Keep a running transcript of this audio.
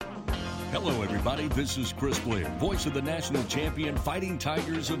Hello, everybody. This is Chris Blair, voice of the national champion Fighting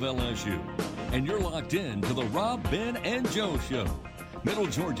Tigers of LSU. And you're locked in to the Rob, Ben, and Joe Show, Middle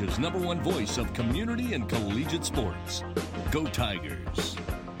Georgia's #1 voice of community and collegiate sports. Go Tigers.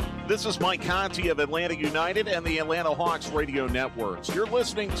 This is Mike Conti of Atlanta United and the Atlanta Hawks radio networks. You're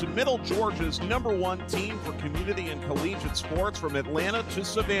listening to Middle Georgia's #1 team for community and collegiate sports from Atlanta to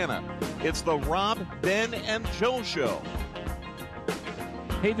Savannah. It's the Rob, Ben, and Joe Show.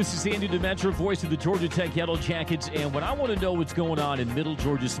 Hey, this is Andy Demetra, voice of the Georgia Tech Yellow Jackets, and when I want to know what's going on in Middle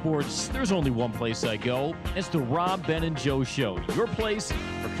Georgia sports, there's only one place I go. It's the Rob, Ben, and Joe Show, your place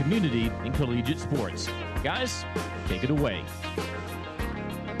for community and collegiate sports. Guys, take it away.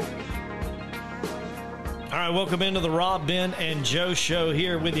 All right, welcome into the Rob, Ben, and Joe Show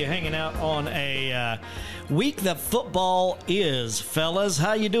here with you, hanging out on a week that football is, fellas.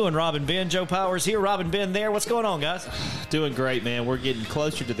 How you doing, Rob and Ben? Joe Powers here, Rob and Ben there. What's going on, guys? Doing great, man. We're getting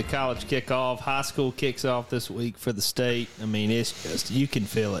closer to the college kickoff. High school kicks off this week for the state. I mean, it's just, you can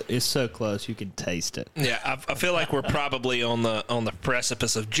feel it. It's so close. You can taste it. Yeah, I feel like we're probably on the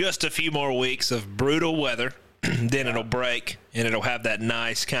precipice of just a few more weeks of brutal weather. Then it'll break, and it'll have that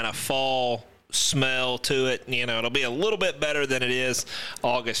nice kind of fall smell to it. You know, it'll be a little bit better than it is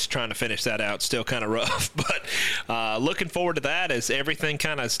August. Trying to finish that out, still kind of rough, but looking forward to that as everything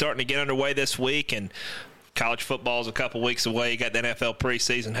kind of starting to get underway this week, and college football is a couple weeks away. You got the NFL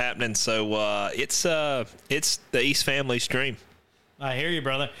preseason happening, so it's the East family's dream. I hear you,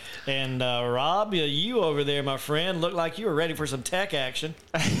 brother. And Rob, you over there, my friend, look like you were ready for some Tech action.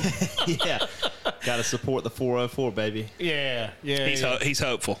 Yeah. Got to support the 404, baby. Yeah. He's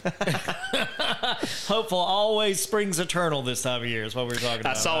hopeful. Hopeful always springs eternal this time of year is what we're talking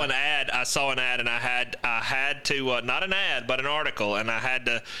about. I saw an ad, and I had to not an ad, but an article, and I had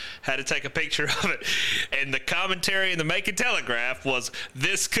to take a picture of it. And the commentary in the Macon Telegraph was,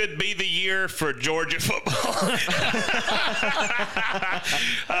 "This could be the year for Georgia football."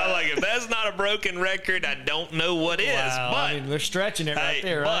 I'm like, if that's not a broken record, I don't know what is. Wow, but I mean, they're stretching it right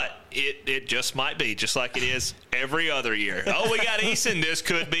there, right? But it just might be, just like it is every other year. Oh, we got Easton, this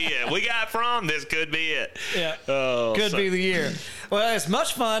could be it. We got Fromm, this could be it. Yeah, could be the year. Well, as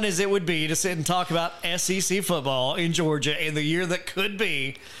much fun as it would be to sit and talk about SEC football in Georgia in the year that could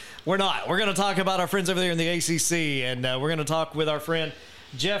be, we're not. We're going to talk about our friends over there in the ACC, and we're going to talk with our friend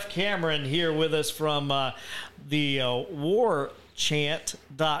Jeff Cameron here with us from the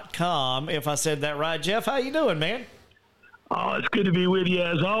warchant.com, if I said that right. Jeff, how you doing, man? Oh, it's good to be with you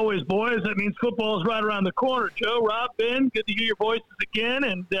as always, boys. That means football is right around the corner. Joe, Rob, Ben, good to hear your voices again.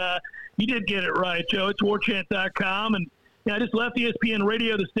 And you did get it right, Joe. It's warchant.com. And I just left ESPN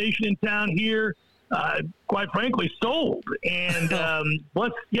Radio, the station in town here, quite frankly, sold. And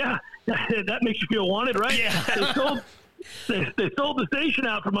that makes you feel wanted, right? Yeah. They sold the station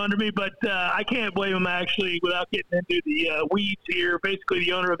out from under me, but I can't blame them, actually, without getting into the weeds here. Basically,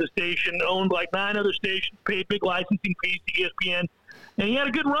 the owner of the station owned like 9 other stations, paid big licensing fees to ESPN, and he had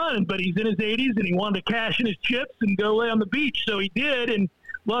a good run, but he's in his 80s, and he wanted to cash in his chips and go lay on the beach, so he did, and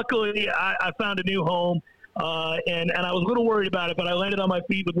luckily I found a new home, and I was a little worried about it, but I landed on my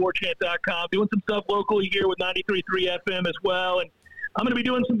feet with warchant.com, doing some stuff locally here with 93.3 FM as well, and I'm going to be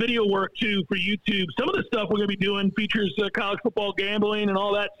doing some video work, too, for YouTube. Some of the stuff we're going to be doing features college football gambling and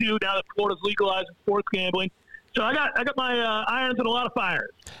all that, too, now that Florida's legalizing sports gambling. So I got my irons in a lot of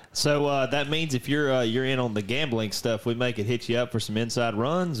fires. So that means if you're in on the gambling stuff, we may could hit you up for some inside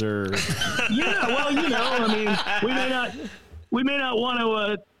runs, or Yeah, well, I mean, we may not want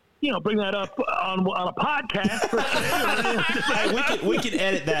to bring that up on a podcast. Hey, we can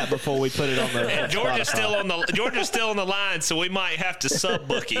edit that before we put it on the. And Georgia's still on the line, so we might have to sub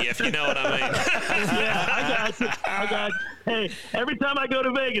Bookie, if you know what I mean. Yeah, I got it. Hey, every time I go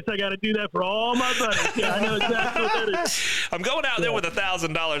to Vegas, I got to do that for all my buddies. Yeah, I know exactly what that is. I'm going out there with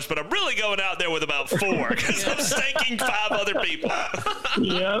 $1,000, but I'm really going out there with about 4 because I'm staking 5 other people.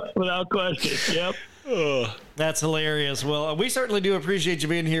 Yep, without question. Yep. That's hilarious. Well, we certainly do appreciate you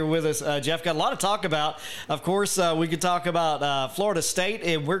being here with us, Jeff. Got a lot to talk about. Of course, we could talk about Florida State,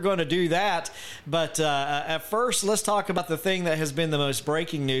 and we're going to do that. But at first, let's talk about the thing that has been the most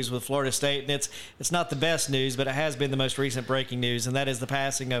breaking news with Florida State. And it's not the best news, but it has been the most recent breaking news, and that is the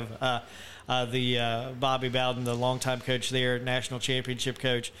passing of the Bobby Bowden, the longtime coach there, national championship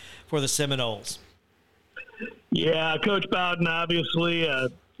coach for the Seminoles. Yeah, Coach Bowden, obviously a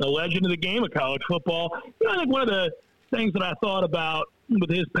legend of the game of college football. I think one of the things that I thought about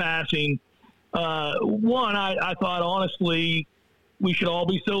with his passing, one, I thought, honestly, we should all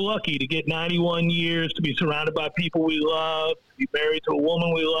be so lucky to get 91 years, to be surrounded by people we love, to be married to a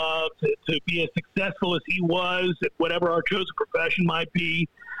woman we love, to be as successful as he was at whatever our chosen profession might be.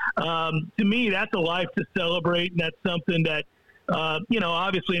 To me, that's a life to celebrate, and that's something that,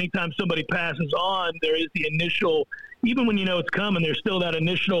 obviously anytime somebody passes on, there is the initial, even when you know it's coming, there's still that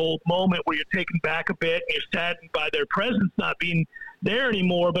initial moment where you're taken back a bit and you're saddened by their presence not being there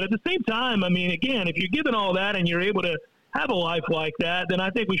anymore. But at the same time, I mean, again, if you're given all that and you're able to have a life like that, then I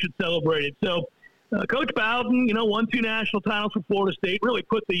think we should celebrate it. So Coach Bowden, won 2 national titles for Florida State, really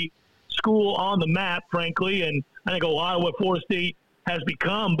put the school on the map, frankly. And I think a lot of what Florida State has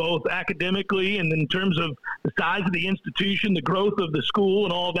become, both academically and in terms of the size of the institution, the growth of the school,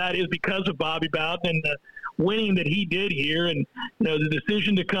 and all that is because of Bobby Bowden and the winning that he did here. And, the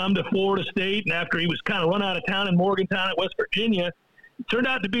decision to come to Florida State, and after he was kind of run out of town in Morgantown at West Virginia, turned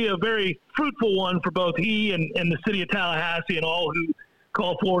out to be a very fruitful one for both he and the city of Tallahassee and all who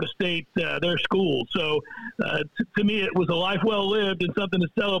call Florida State their school. So to me, it was a life well lived and something to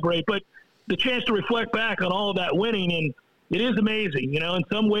celebrate. But the chance to reflect back on all of that winning, and it is amazing. In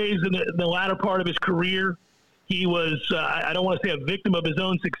some ways in the latter part of his career, he was, I don't want to say a victim of his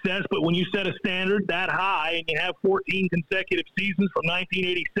own success, but when you set a standard that high and you have 14 consecutive seasons from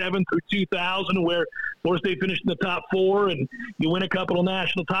 1987 through 2000 where Florida State finished in the top 4 and you win a couple of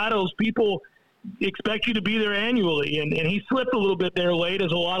national titles, people expect you to be there annually. And he slipped a little bit there late,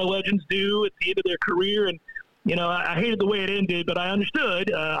 as a lot of legends do at the end of their career. And, I hated the way it ended, but I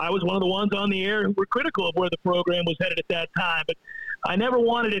understood. I was one of the ones on the air who were critical of where the program was headed at that time. But I never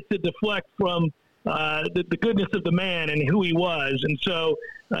wanted it to deflect from the goodness of the man and who he was. And so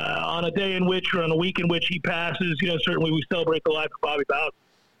on a day in which, or on a week in which he passes, certainly we celebrate the life of Bobby Bowden.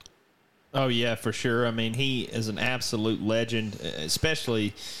 Oh, yeah, for sure. I mean, he is an absolute legend,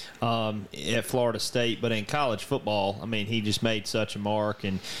 especially at Florida State, but in college football, I mean, he just made such a mark.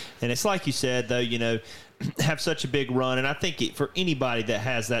 And it's like you said, though, have such a big run. And I think for anybody that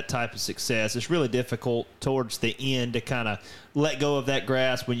has that type of success, it's really difficult towards the end to kind of let go of that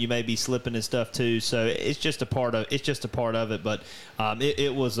grasp when you may be slipping and stuff too. So it's just a part of it. But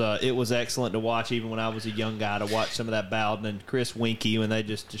it was excellent to watch, even when I was a young guy, to watch some of that Bowden and Chris Winkie when they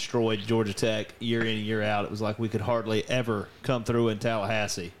just destroyed Georgia Tech year in and year out. It was like we could hardly ever come through in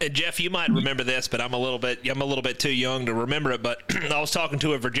Tallahassee. Jeff, you might remember this, but I'm a little bit too young to remember it. But I was talking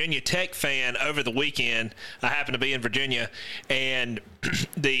to a Virginia Tech fan over the weekend. I happened to be in Virginia, and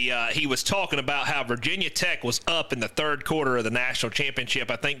he was talking about how Virginia Tech was up in the third quarter of the national championship.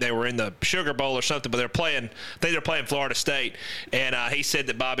 I think they were in the Sugar Bowl or something, but they're playing Florida State, and he said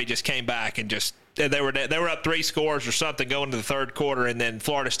that Bobby just came back and just. They were up 3 scores or something going to the third quarter, and then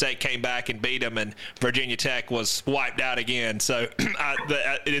Florida State came back and beat them, and Virginia Tech was wiped out again. So,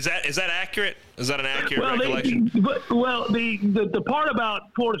 is that accurate? Is that an accurate recollection? The part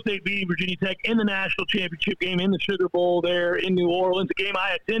about Florida State beating Virginia Tech in the national championship game in the Sugar Bowl there in New Orleans, a game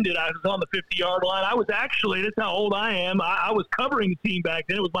I attended, I was on the 50-yard line. I was actually, that's how old I am. I was covering the team back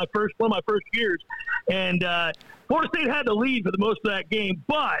then. It was one of my first years, and Florida State had the lead for the most of that game,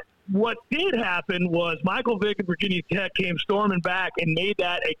 but what did happen was Michael Vick and Virginia Tech came storming back and made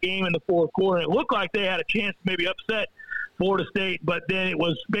that a game in the fourth quarter. It looked like they had a chance to maybe upset Florida State, but then it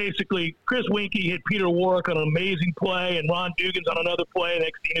was basically Chris Winkie hit Peter Warwick on an amazing play and Ron Dugans on another play.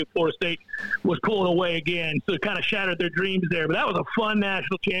 Next thing you knew, Florida State was pulling away again. So it kind of shattered their dreams there. But that was a fun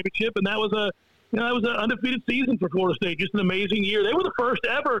national championship, and that was an undefeated season for Florida State. Just an amazing year. They were the first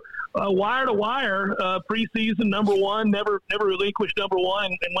ever wire-to-wire preseason number one, never relinquished number one,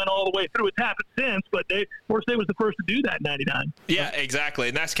 and went all the way through. It's happened since, but Florida State was the first to do that in 99. Yeah, exactly.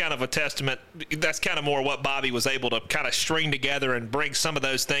 And that's kind of a testament. That's kind of more what Bobby was able to kind of string together and bring some of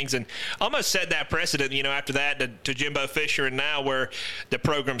those things and almost set that precedent, after that to Jimbo Fisher, and now where the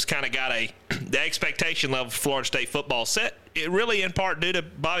program's kind of got the expectation level for Florida State football set. It really in part due to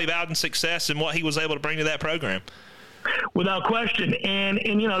Bobby Bowden's success and what he was able to bring to that program. Without question. And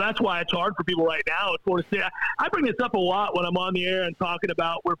that's why it's hard for people right now at Florida State. I bring this up a lot when I'm on the air and talking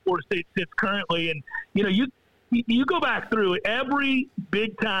about where Florida State sits currently. And, you go back through every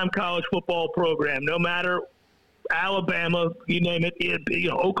big-time college football program, no matter Alabama, you name it,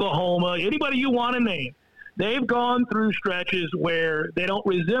 Oklahoma, anybody you want to name. They've gone through stretches where they don't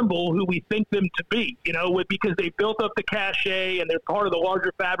resemble who we think them to be, because they built up the cachet and they're part of the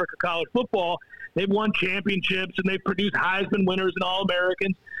larger fabric of college football. They've won championships and they've produced Heisman winners and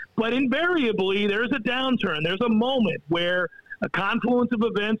All-Americans. But invariably, there's a downturn. There's a moment where a confluence of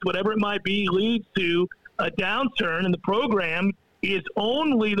events, whatever it might be, leads to a downturn, and the program is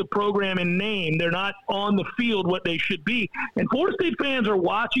only the program in name. They're not on the field what they should be. And Florida State fans are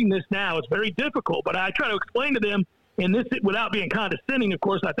watching this now. It's very difficult, but I try to explain to them in this without being condescending. Of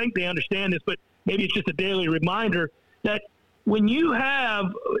course, I think they understand this, but maybe it's just a daily reminder that when you have,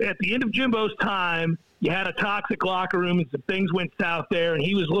 at the end of Jimbo's time, you had a toxic locker room and some things went south there, and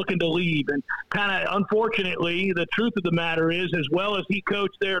he was looking to leave. And kind of unfortunately, the truth of the matter is, as well as he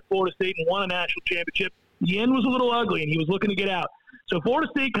coached there at Florida State and won a national championship, the end was a little ugly, and he was looking to get out. So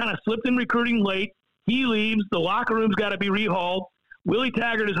Florida State kind of slipped in recruiting late. He leaves. The locker room's got to be rehauled. Willie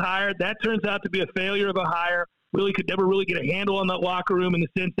Taggart is hired. That turns out to be a failure of a hire. Willie could never really get a handle on that locker room in the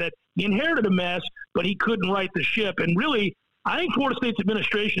sense that he inherited a mess, but he couldn't right the ship. And really, I think Florida State's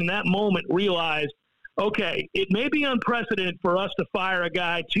administration in that moment realized, okay, it may be unprecedented for us to fire a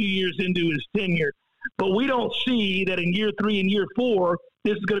guy 2 years into his tenure, but we don't see that in year 3 and year 4,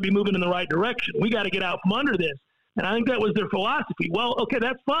 this is going to be moving in the right direction. We got to get out from under this. And I think that was their philosophy. Well, okay,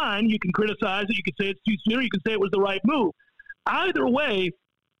 that's fine. You can criticize it. You can say it's too soon, or you can say it was the right move. Either way,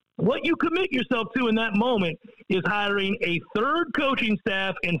 what you commit yourself to in that moment is hiring a third coaching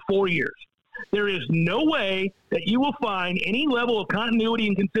staff in 4 years. There is no way that you will find any level of continuity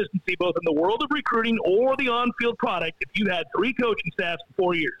and consistency both in the world of recruiting or the on-field product if you had 3 coaching staffs in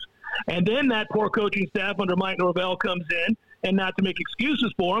 4 years. And then that poor coaching staff under Mike Norvell comes in, and not to make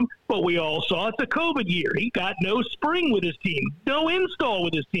excuses for him, but we all saw it's a COVID year. He got no spring with his team, no install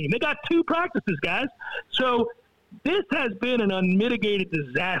with his team. They got 2 practices, guys. So this has been an unmitigated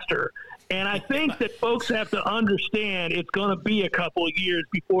disaster. And I think that folks have to understand it's going to be a couple of years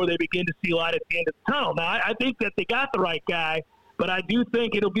before they begin to see light at the end of the tunnel. Now, I think that they got the right guy, but I do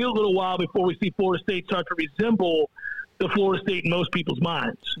think it'll be a little while before we see Florida State start to resemble the Florida State in most people's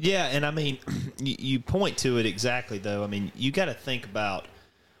minds. Yeah, and I mean, you point to it exactly, though. I mean, you got to think about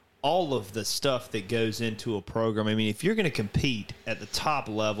all of the stuff that goes into a program. I mean, if you're going to compete at the top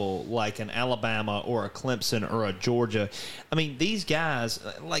level like an Alabama or a Clemson or a Georgia, I mean, these guys,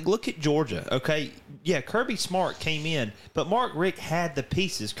 like, look at Georgia, okay? Yeah, Kirby Smart came in, but Mark Richt had the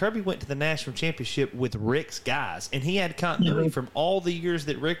pieces. Kirby went to the national championship with Rick's guys, and he had continuity from all the years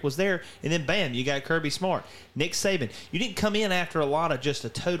that Rick was there, and then, bam, you got Kirby Smart. Nick Saban, you didn't come in after a lot of just a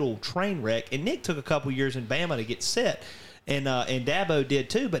total train wreck, and Nick took a couple years in Bama to get set. And Dabo did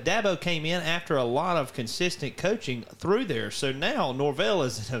too, but Dabo came in after a lot of consistent coaching through there. So now Norvell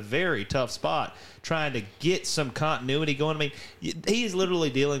is in a very tough spot trying to get some continuity going. I mean, he is literally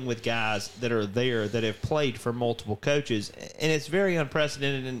dealing with guys that are there that have played for multiple coaches, and it's very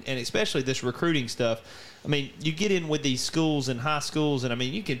unprecedented, and especially this recruiting stuff. I mean, you get in with these schools and high schools, and I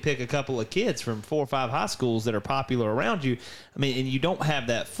mean, you can pick a couple of kids from 4 or 5 high schools that are popular around you. I mean, and you don't have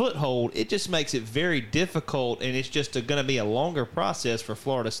that foothold. It just makes it very difficult, and it's just going to be a longer process for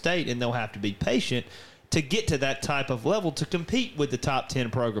Florida State, and they'll have to be patient to get to that type of level to compete with the top 10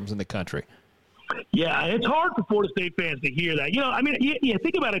 programs in the country. Yeah, it's hard for Florida State fans to hear that. You know, I mean, yeah,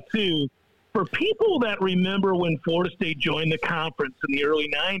 think about it, too. For people that remember when Florida State joined the conference in the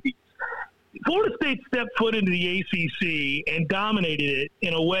early 90s, Florida State stepped foot into the ACC and dominated it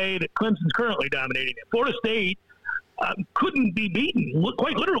in a way that Clemson's currently dominating it. Florida State couldn't be beaten.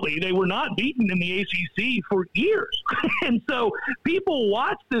 Quite literally, they were not beaten in the ACC for years. And so people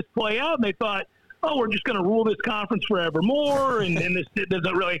watched this play out, and they thought, oh, we're just going to rule this conference forevermore, and this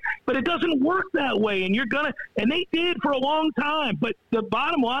doesn't really – but it doesn't work that way, and you're going to – and they did for a long time. But the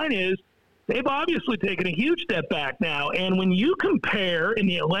bottom line is, they've obviously taken a huge step back now. And when you compare in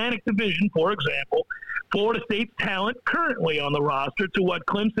the Atlantic Division, for example, Florida State's talent currently on the roster to what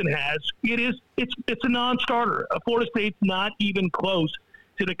Clemson has, it's a non-starter. Florida State's not even close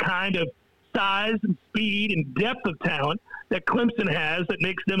to the kind of size and speed and depth of talent that Clemson has that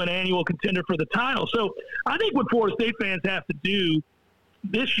makes them an annual contender for the title. So I think what Florida State fans have to do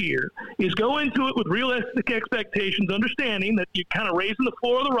this year is go into it with realistic expectations, understanding that you're kind of raising the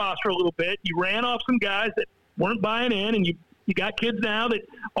floor of the roster a little bit. You ran off some guys that weren't buying in, and you got kids now that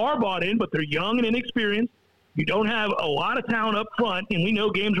are bought in, but they're young and inexperienced. You don't have a lot of talent up front, and we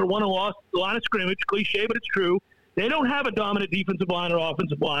know games are won and lost at the line of scrimmage, cliche, but it's true. They don't have a dominant defensive line or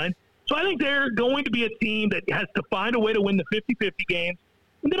offensive line. So I think they're going to be a team that has to find a way to win the 50-50 games.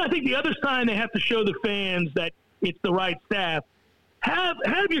 And then I think the other sign they have to show the fans that it's the right staff. Have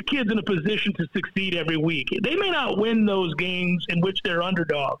your kids in a position to succeed every week. They may not win those games in which they're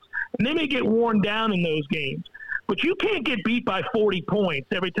underdogs, and they may get worn down in those games. But you can't get beat by 40 points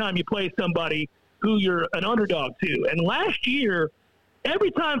every time you play somebody who you're an underdog to. And last year,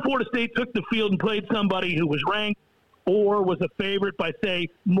 every time Florida State took the field and played somebody who was ranked or was a favorite by, say,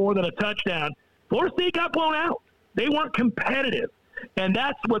 more than a touchdown, Florida State got blown out. They weren't competitive. And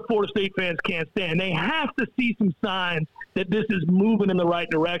that's what Florida State fans can't stand. They have to see some signs that this is moving in the right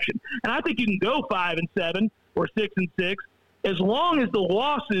direction. And I think you can go 5-7 or 6-6 as long as the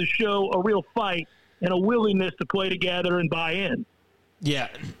losses show a real fight and a willingness to play together and buy in. Yeah,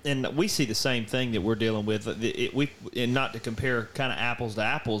 and we see the same thing that we're dealing with. And not to compare kind of apples to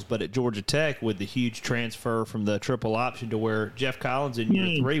apples, but at Georgia Tech with the huge transfer from the triple option to where Jeff Collins in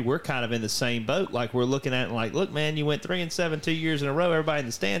year 3, we're kind of in the same boat. Like we're looking at it like, look, man, you went 3-7 2 years in a row. Everybody in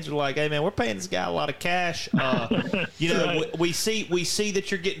the stands are like, hey, man, we're paying this guy a lot of cash. We see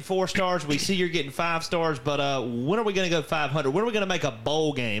that you're getting 4 stars. We see you're getting 5 stars. But when are we going to go 500? When are we going to make a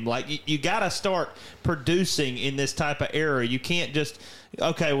bowl game? Like you got to start producing in this type of era. You can't just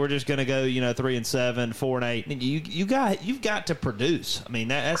okay, we're just going to go, 3-7, 4-8. You've got to produce. I mean,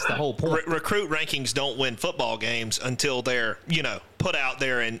 that's the whole point. Recruit rankings don't win football games until they're, put out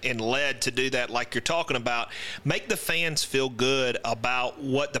there and led to do that like you're talking about. Make the fans feel good about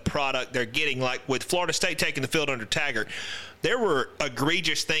what the product they're getting. Like with Florida State taking the field under Taggart, there were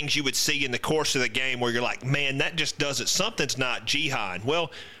egregious things you would see in the course of the game where you're like, man, that just doesn't, something's not jihad.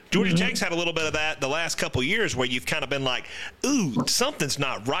 Well, Georgia Tech's had a little bit of that the last couple of years where you've kind of been like, ooh, something's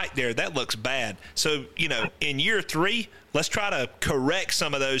not right there. That looks bad. So, in year 3, let's try to correct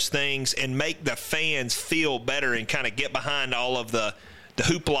some of those things and make the fans feel better and kind of get behind all of the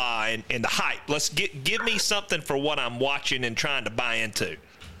hoopla and the hype. Let's give me something for what I'm watching and trying to buy into.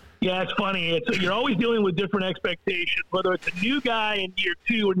 Yeah, it's funny. You're always dealing with different expectations, whether it's a new guy in year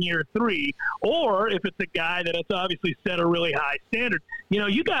 2 and year 3, or if it's a guy that has obviously set a really high standard.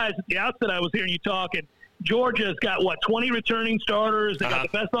 You guys at the outset, I was hearing you talking. Georgia's got 20 returning starters. They got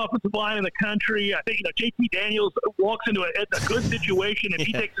the best offensive line in the country. I think JT Daniels walks into a good situation if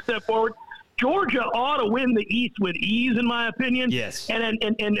he takes a step forward. Georgia ought to win the East with ease, in my opinion. Yes. And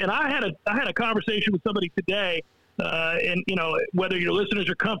I had a conversation with somebody today. And whether your listeners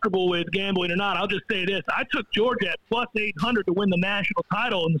are comfortable with gambling or not, I'll just say this. I took Georgia at plus 800 to win the national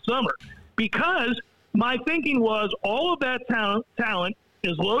title in the summer because my thinking was all of that talent,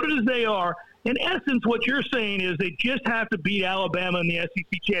 as loaded as they are, in essence, what you're saying is they just have to beat Alabama in the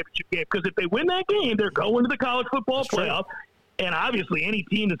SEC championship game, because if they win that game, they're going to the college football playoff. And obviously any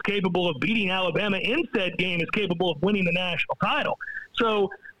team that's capable of beating Alabama in said game is capable of winning the national title. So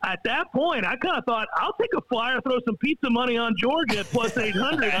at that point, I kind of thought, I'll take a flyer, throw some pizza money on Georgia at plus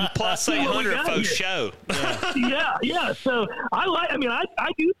 800. And plus 800 for show. Yeah. So I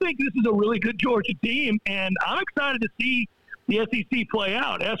do think this is a really good Georgia team, and I'm excited to see the SEC play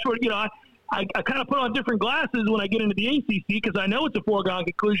out. As for, I kind of put on different glasses when I get into the ACC because I know it's a foregone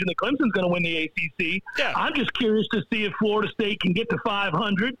conclusion that Clemson's going to win the ACC. Yeah. I'm just curious to see if Florida State can get to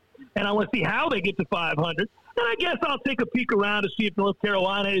 500, and I want to see how they get to 500. And I guess I'll take a peek around to see if North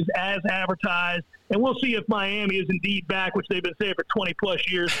Carolina is as advertised, and we'll see if Miami is indeed back, which they've been saying for 20-plus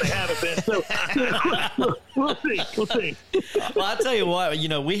years they haven't been. So we'll see. Well, I'll tell you what,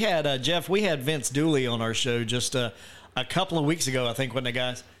 we had, Jeff, we had Vince Dooley on our show just a couple of weeks ago, I think, wasn't it,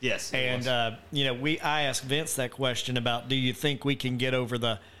 guys? Yes. And, I asked Vince that question about, do you think we can get over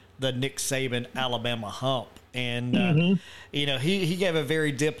the Nick Saban Alabama hump? And, he gave a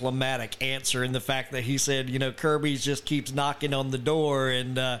very diplomatic answer in the fact that he said, Kirby just keeps knocking on the door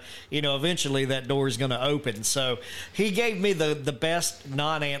and, eventually that door is going to open. So he gave me the best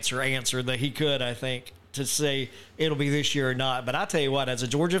non-answer that he could, I think, to say it'll be this year or not. But I tell you what, as a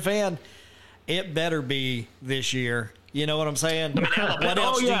Georgia fan, it better be this year. You know what I'm saying? What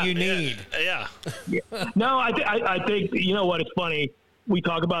else do you need? Yeah. No, I think, what, it's funny. We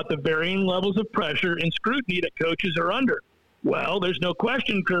talk about the varying levels of pressure and scrutiny that coaches are under. Well, there's no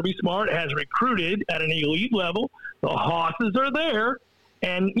question Kirby Smart has recruited at an elite level. The hosses are there.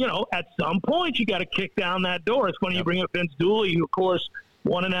 And, at some point you got to kick down that door. It's funny you bring up Vince Dooley, who, of course,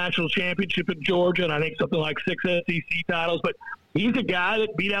 won a national championship at Georgia and I think something like 6 SEC titles. But he's a guy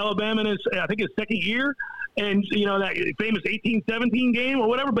that beat Alabama in his second year. And, that famous 18-17 game or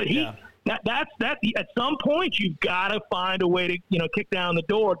whatever. But that's at some point you've got to find a way to, kick down the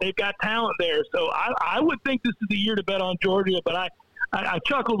door. They've got talent there. So I would think this is the year to bet on Georgia. But I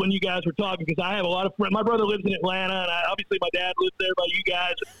chuckled when you guys were talking because I have a lot of friends. My brother lives in Atlanta, and obviously my dad lives there by you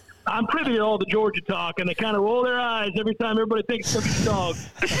guys. I'm privy to all the Georgia talk, and they kind of roll their eyes every time everybody thinks Cookie Dog.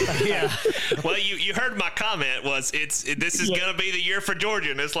 Yeah. Well, you heard my comment was this is going to be the year for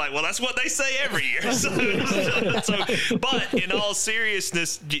Georgia, and it's like, well, that's what they say every year. So, but in all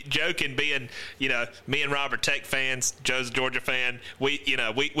seriousness, joking, being me and Robert Tech fans, Joe's a Georgia fan, we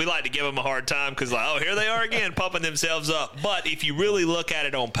like to give them a hard time because here they are again pumping themselves up. But if you really look at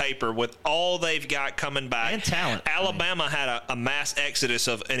it on paper, with all they've got coming back and talent, Alabama had a mass exodus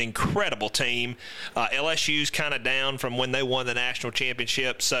of an incredible team. LSU's kind of down from when they won the national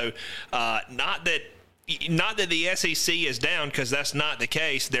championship. So not that the SEC is down, because that's not the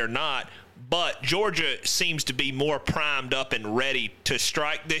case. They're not. But Georgia seems to be more primed up and ready to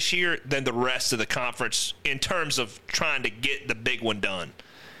strike this year than the rest of the conference in terms of trying to get the big one done.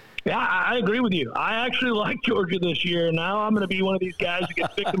 Yeah, I agree with you. I actually like Georgia this year. Now I'm going to be one of these guys who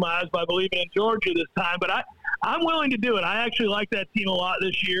gets victimized by believing in Georgia this time. But I'm willing to do it. I actually like that team a lot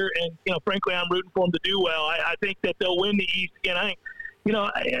this year. And, frankly, I'm rooting for them to do well. I think that they'll win the East again. I think,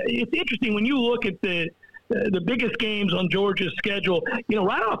 it's interesting when you look at the biggest games on Georgia's schedule.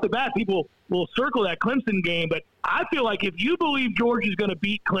 Right off the bat, people will circle that Clemson game. But I feel like if you believe Georgia's going to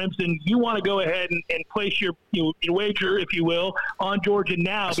beat Clemson, you want to go ahead and place your wager, if you will, on Georgia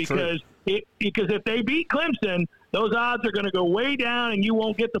now. That's because if they beat Clemson, those odds are going to go way down, and you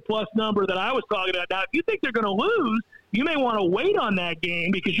won't get the plus number that I was talking about. Now, if you think they're going to lose, you may want to wait on that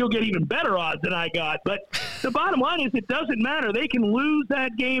game because you'll get even better odds than I got. But the bottom line is it doesn't matter. They can lose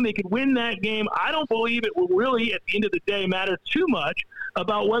that game. They can win that game. I don't believe it will really, at the end of the day, matter too much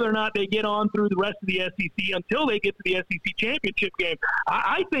about whether or not they get on through the rest of the SEC until they get to the SEC championship game.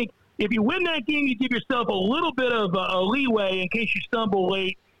 I think if you win that game, you give yourself a little bit of a leeway in case you stumble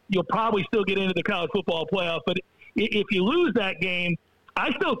late. You'll probably still get into the college football playoff. But if you lose that game,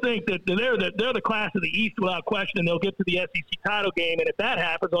 I still think that they're the class of the East without question, and they'll get to the SEC title game. And if that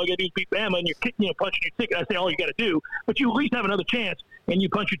happens, all you got to do is beat Bama, and you're punching your ticket. I say all you got to do, but you at least have another chance, and you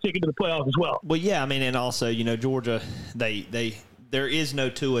punch your ticket to the playoffs as well. Well, yeah, I mean, and also, Georgia, there is no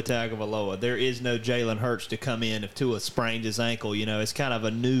Tua Tagovailoa. There is no Jalen Hurts to come in if Tua sprained his ankle. It's kind of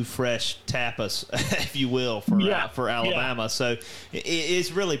a new, fresh tapas, if you will, for Alabama. Yeah. So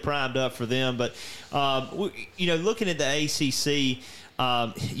it's really primed up for them. But, looking at the ACC,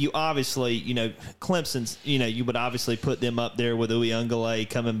 you obviously, Clemson's, you would obviously put them up there with Uyunglele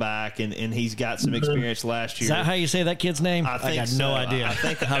coming back, and he's got some experience last year. Is that how you say that kid's name? I got no idea I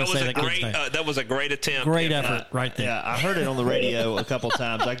think how to say that kid's name. That was a great attempt. Great effort right there. Yeah, I heard it on the radio a couple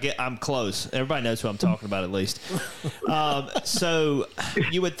times. I'm close. Everybody knows who I'm talking about at least. So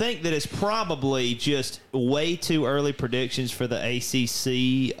you would think that it's probably just way too early predictions for the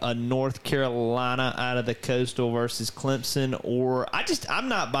ACC, North Carolina out of the Coastal versus Clemson, or I'm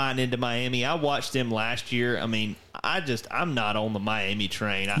not buying into Miami. I watched them last year. I mean, I'm not on the Miami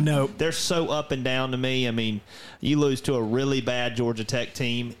train. Nope. They're so up and down to me. I mean, you lose to a really bad Georgia Tech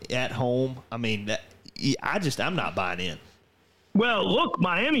team at home. I mean, I'm not buying in. Well, look,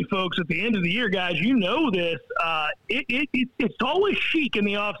 Miami folks, at the end of the year, guys, you know this. It's always chic in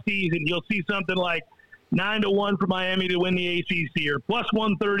the offseason. You'll see something like 9-1 for Miami to win the ACC or plus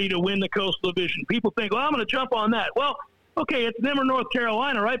 130 to win the Coastal Division. People think, well, I'm going to jump on that. Well, okay, it's them or North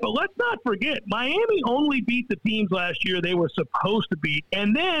Carolina, right? But let's not forget, Miami only beat the teams last year they were supposed to beat.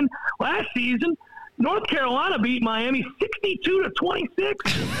 And then last season, North Carolina beat Miami 62-26.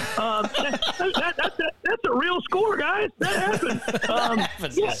 That's a real score, guys. That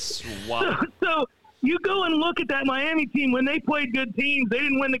happened. Yes. Wow. So you go and look at that Miami team. When they played good teams, they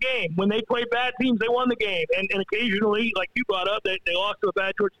didn't win the game. When they played bad teams, they won the game. And occasionally, like you brought up, they lost to a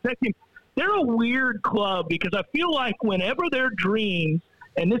bad Georgia Tech team. They're a weird club because I feel like whenever their dreams,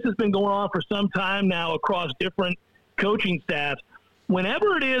 and this has been going on for some time now across different coaching staffs,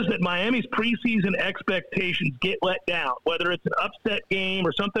 whenever it is that Miami's preseason expectations get let down, whether it's an upset game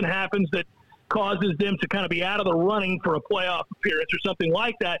or something happens that causes them to kind of be out of the running for a playoff appearance or something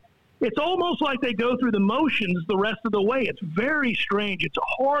like that, it's almost like they go through the motions the rest of the way. It's very strange. It's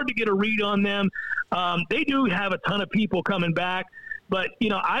hard to get a read on them. They do have a ton of people coming back. But,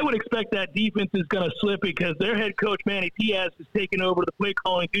 I would expect that defense is going to slip because their head coach, Manny Diaz, has taken over the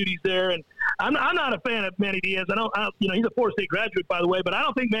play-calling duties there. And I'm not a fan of Manny Diaz. He's a Florida State graduate, by the way, but I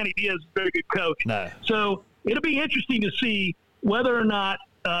don't think Manny Diaz is a very good coach. No. So it'll be interesting to see whether or not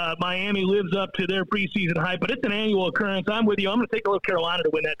Miami lives up to their preseason hype. But it's an annual occurrence. I'm with you. I'm going to take North Carolina to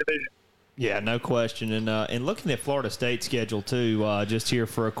win that division. Yeah, no question. And looking at Florida State's schedule, too, just here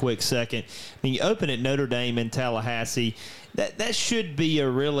for a quick second. I mean, you open at Notre Dame in Tallahassee. That should be a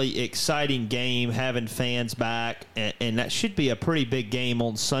really exciting game, having fans back, and that should be a pretty big game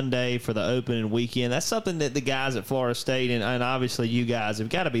on Sunday for the opening weekend. That's something that the guys at Florida State and obviously you guys have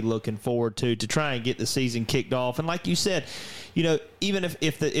got to be looking forward to try and get the season kicked off. And like you said, even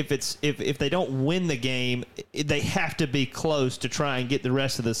if they don't win the game, they have to be close to try and get the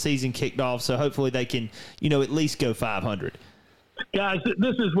rest of the season kicked off. So hopefully they can, at least go 500. Guys,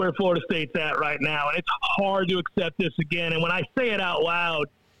 this is where Florida State's at right now, and it's hard to accept this again. And when I say it out loud,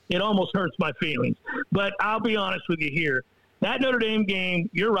 it almost hurts my feelings. But I'll be honest with you here. That Notre Dame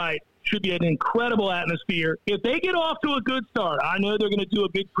game, you're right, should be an incredible atmosphere. If they get off to a good start, I know they're going to do a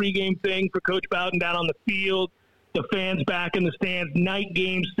big pregame thing for Coach Bowden down on the field, the fans back in the stands, night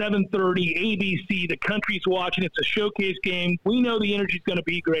game, 7:30, ABC, the country's watching. It's a showcase game. We know the energy's going to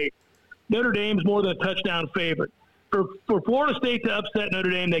be great. Notre Dame's more than a touchdown favorite. For Florida State to upset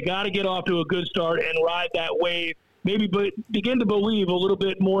Notre Dame, they got to get off to a good start and ride that wave. Maybe begin to believe a little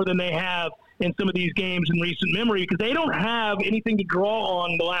bit more than they have in some of these games in recent memory, because they don't have anything to draw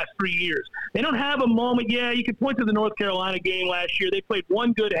on the last 3 years. They don't have a moment. Yeah, you could point to the North Carolina game last year. They played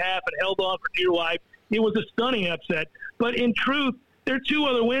one good half and held on for dear life. It was a stunning upset. But in truth, there are 2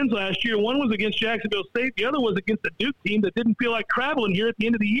 other wins last year. One was against Jacksonville State. The other was against a Duke team that didn't feel like traveling here at the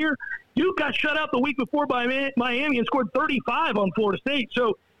end of the year. Duke got shut out the week before by Miami and scored 35 on Florida State.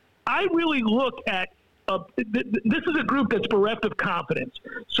 So I really look at this is a group that's bereft of confidence.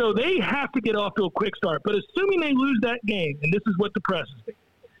 So they have to get off to a quick start. But assuming they lose that game, and this is what depresses me,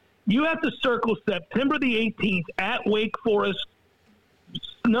 you have to circle September the 18th at Wake Forest,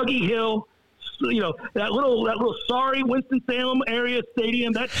 Snuggy Hill, that little sorry Winston-Salem area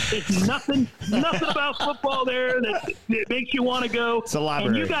stadium. It's nothing about football there that makes you want to go. It's a library.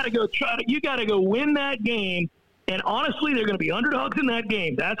 And you got to go win that game. And honestly, they're going to be underdogs in that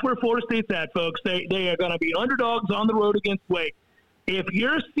game. That's where Florida State's at, folks. They are going to be underdogs on the road against Wake. If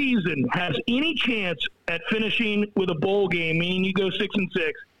your season has any chance at finishing with a bowl game, meaning you go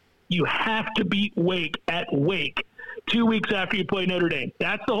 6-6, you have to beat Wake at Wake 2 weeks after you play Notre Dame.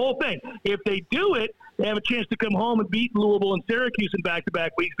 That's the whole thing. If they do it, they have a chance to come home and beat Louisville and Syracuse in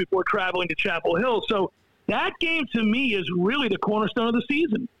back-to-back weeks before traveling to Chapel Hill. So that game, to me, is really the cornerstone of the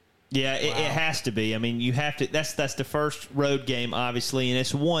season. Yeah, it has to be. I mean, you have to. That's the first road game, obviously, and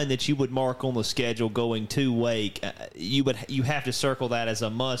it's one that you would mark on the schedule going to Wake. You have to circle that as a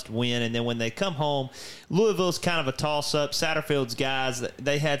must win. And then when they come home, Louisville's kind of a toss up. Satterfield's guys,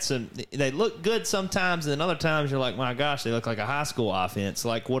 they look good sometimes, and then other times you're like, my gosh, they look like a high school offense.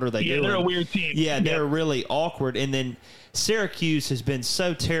 Like, what are they doing? Yeah, they're a weird team. Yeah, they're really awkward. And then Syracuse has been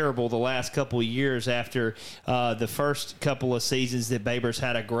so terrible the last couple of years after the first couple of seasons that Babers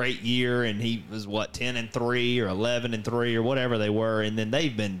had a great year, and he was, 10-3 or 11-3 or whatever they were, and then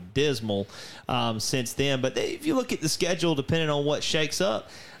they've been dismal since then. But if you look at the schedule, depending on what shakes up,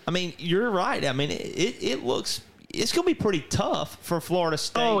 I mean, you're right. I mean, it looks – it's going to be pretty tough for Florida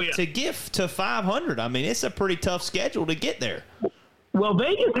State to get to 500. I mean, it's a pretty tough schedule to get there. Well,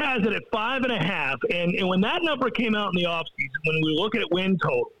 Vegas has it at 5.5, and when that number came out in the offseason, when we look at win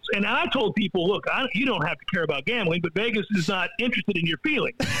totals, and I told people, look, you don't have to care about gambling, but Vegas is not interested in your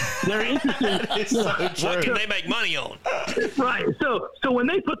feelings. They're interested in what can they make money on. Right. So when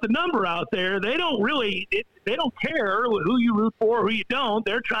they put the number out there, they don't really they don't care who you root for or who you don't.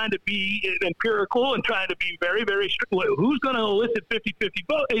 They're trying to be empirical and trying to be very, very strict. Who's going to elicit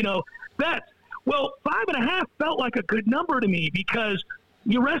 50-50 bets? Well, 5.5 felt like a good number to me because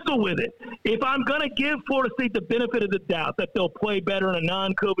you wrestle with it. If I'm going to give Florida State the benefit of the doubt that they'll play better in a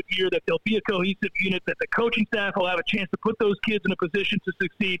non-COVID year, that they'll be a cohesive unit, that the coaching staff will have a chance to put those kids in a position to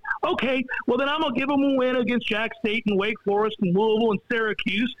succeed, okay, well, then I'm going to give them a win against Jack State and Wake Forest and Louisville and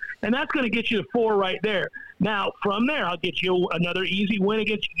Syracuse, and that's going to get you to 4 right there. Now, from there, I'll get you another easy win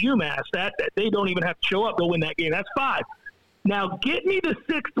against UMass. That they don't even have to show up. They'll win that game. That's 5. Now, get me the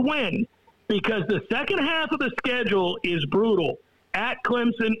 6th win, because the second half of the schedule is brutal. At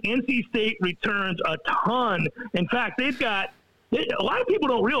Clemson, NC State returns a ton. In fact, a lot of people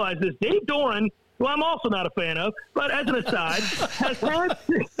don't realize this. Dave Doran, who I'm also not a fan of, but as an aside, has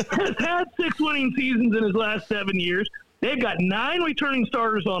had 6 winning seasons in his last 7 years. They've got 9 returning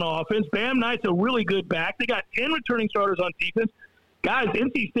starters on offense. Bam Knight's a really good back. They got 10 returning starters on defense. Guys,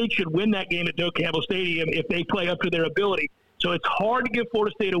 NC State should win that game at Doak Campbell Stadium if they play up to their ability. So it's hard to give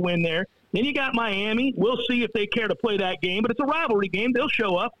Florida State a win there. Then you got Miami. We'll see if they care to play that game, but it's a rivalry game. They'll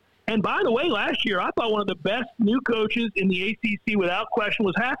show up. And by the way, last year, I thought one of the best new coaches in the ACC without question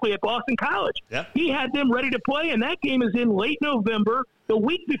was Hackley at Boston College. Yep. He had them ready to play, and that game is in late November, the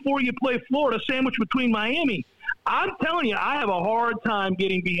week before you play Florida, sandwiched between Miami. I'm telling you, I have a hard time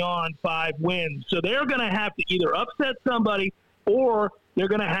getting beyond 5 wins. So they're going to have to either upset somebody or they're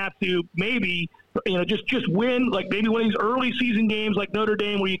going to have to maybe – just win, like maybe one of these early season games like Notre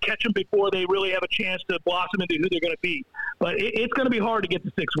Dame where you catch them before they really have a chance to blossom into who they're going to be. But it's going to be hard to get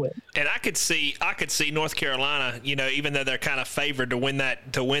to 6 wins. And I could see North Carolina, even though they're kind of favored to win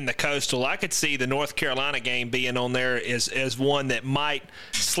the Coastal, I could see the North Carolina game being on there as one that might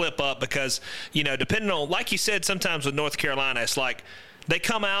slip up because, depending on, like you said, sometimes with North Carolina, it's like they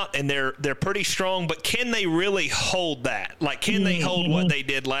come out and they're pretty strong, but can they really hold that? Like, can they hold what they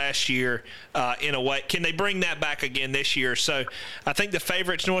did last year in a way? Can they bring that back again this year? So I think the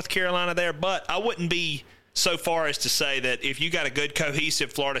favorite's North Carolina there, but I wouldn't be so far as to say that if you got a good,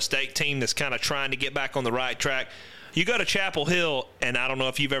 cohesive Florida State team that's kind of trying to get back on the right track, you go to Chapel Hill, and I don't know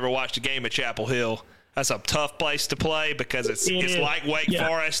if you've ever watched a game at Chapel Hill. That's a tough place to play because it's like Wake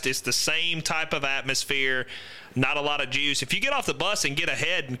Forest. It's the same type of atmosphere, not a lot of juice. If you get off the bus and get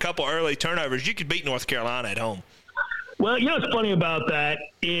ahead in a couple early turnovers, you could beat North Carolina at home. Well, you know what's funny about that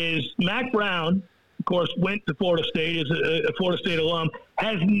is Mack Brown, of course, went to Florida State, is a Florida State alum,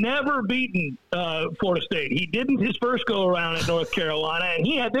 has never beaten Florida State. He didn't his first go-around at North Carolina, and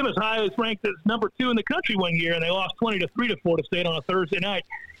he had them as high as ranked as number 2 in the country one year, and they lost 20-3 to Florida State on a Thursday night.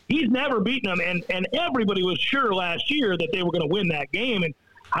 He's never beaten them, and everybody was sure last year that they were going to win that game. And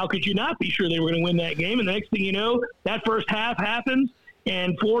how could you not be sure they were going to win that game? And the next thing you know, that first half happens,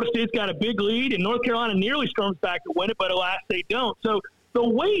 and Florida State's got a big lead, and North Carolina nearly storms back to win it, but alas, they don't. So the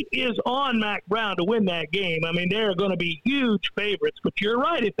weight is on Mack Brown to win that game. I mean, they're going to be huge favorites, but you're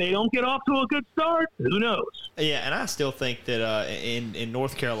right. If they don't get off to a good start, who knows? Yeah, and I still think that in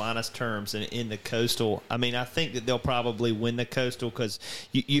North Carolina's terms and in the Coastal, I mean, I think that they'll probably win the Coastal because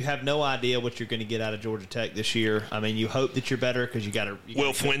you have no idea what you're going to get out of Georgia Tech this year. I mean, you hope that you're better because you got to.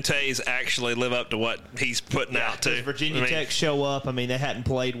 Will Fuentes actually live up to what he's putting out to? Virginia Tech show up. I mean, they hadn't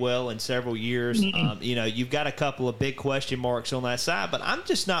played well in several years. You know, you've got a couple of big question marks on that side, but I'm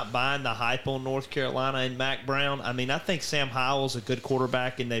just not buying the hype on North Carolina and Mack Brown. I mean, I think Sam Howell's a good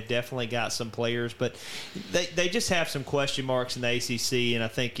quarterback, and they've definitely got some players, but they just have some question marks in the ACC, and I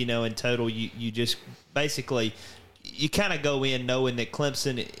think, you know, in total, you just basically – you kind of go in knowing that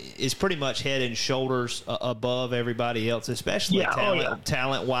Clemson is pretty much head and shoulders above everybody else, especially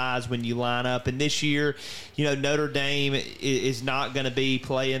talent-wise when you line up. And this year, you know, Notre Dame is not going to be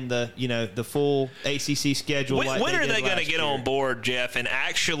playing the full ACC schedule. When are they going to get on board, Jeff, and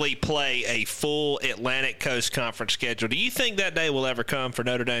actually play a full Atlantic Coast Conference schedule? Do you think that day will ever come for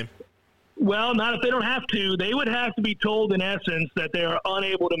Notre Dame? Well, not if they don't have to. They would have to be told, in essence, that they are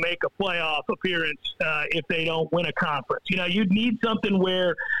unable to make a playoff appearance if they don't win a conference. You know, you'd need something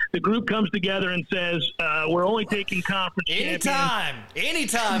where the group comes together and says, we're only taking conference champions.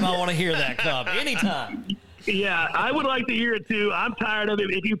 Anytime I want to hear that, Cub. Anytime. Yeah, I would like to hear it, too. I'm tired of it.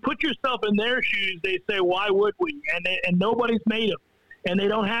 If you put yourself in their shoes, they say, why would we? And nobody's made them. And they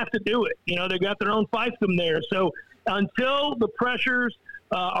don't have to do it. You know, they've got their own fightsome there. So until the pressures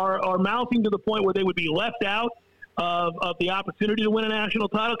are mounting to the point where they would be left out of the opportunity to win a national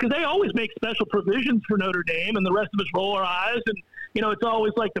title, because they always make special provisions for Notre Dame, and the rest of us roll our eyes. And, you know, it's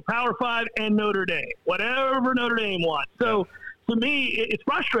always like the Power Five and Notre Dame, whatever Notre Dame wants. So to me, it's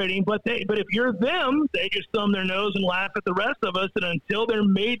frustrating, but if you're them, they just thumb their nose and laugh at the rest of us. And until they're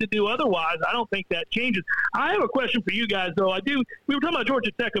made to do otherwise, I don't think that changes. I have a question for you guys, though. We were talking about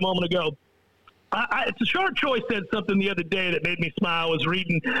Georgia Tech a moment ago. It's a Short Choice said something the other day that made me smile. I was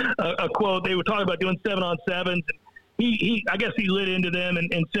reading a quote. They were talking about doing 7-on-7s. And I guess he lit into them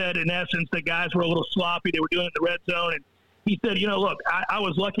and said, in essence, that guys were a little sloppy. They were doing it in the red zone. And he said, you know, look, I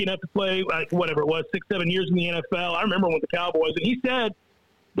was lucky enough to play, whatever it was, 6-7 years in the NFL. I remember when the Cowboys. And he said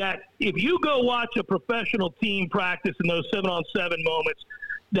that if you go watch a professional team practice in those 7-on-7 moments,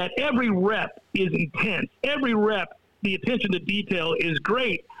 that every rep is intense. Every rep, the attention to detail is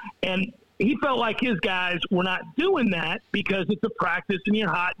great. And he felt like his guys were not doing that because it's a practice and you're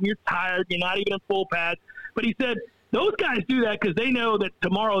hot and you're tired. You're not even in full pads. But he said those guys do that because they know that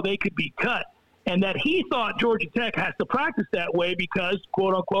tomorrow they could be cut, and that he thought Georgia Tech has to practice that way because,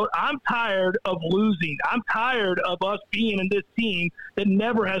 quote unquote, I'm tired of losing. I'm tired of us being in this team that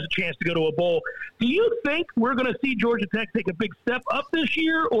never has a chance to go to a bowl. Do you think we're going to see Georgia Tech take a big step up this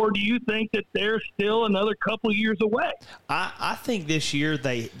year, or do you think that they're still another couple of years away? I think this year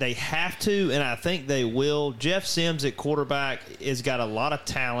they have to, and I think they will. Jeff Sims at quarterback has got a lot of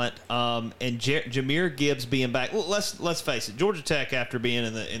talent, and Jahmyr Gibbs being back. Well, let's face it, Georgia Tech, after being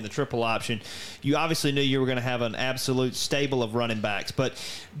in the triple option, you obviously knew you were going to have an absolute stable of running backs. But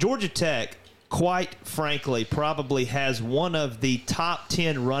Georgia Tech, quite frankly, probably has one of the top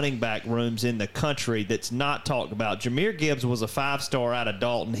 10 running back rooms in the country that's not talked about. Jahmyr Gibbs was a 5-star out of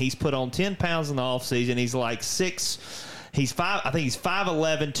Dalton. He's put on 10 pounds in the offseason. He's like 6. I think he's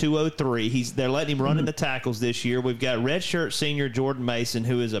 5'11", 203. They're letting him run in the tackles this year. We've got redshirt senior Jordan Mason,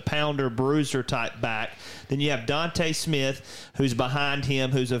 who is a pounder, bruiser type back. Then you have Dante Smith, who's behind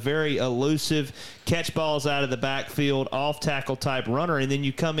him, who's a very elusive, catch balls out of the backfield, off-tackle type runner. And then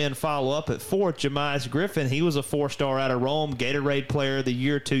you come in, follow up at fourth, Jemias Griffin. He was a 4-star out of Rome, Gatorade Player of the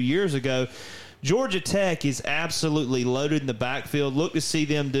Year 2 years ago. Georgia Tech is absolutely loaded in the backfield. Look to see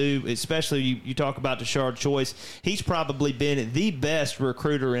them do, especially you talk about Tashard Choice. He's probably been the best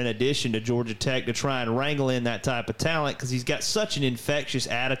recruiter in addition to Georgia Tech to try and wrangle in that type of talent because he's got such an infectious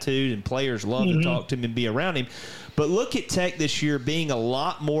attitude and players love to talk to him and be around him. But look at Tech this year being a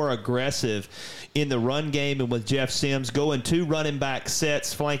lot more aggressive in the run game and with Jeff Sims, going 2 running back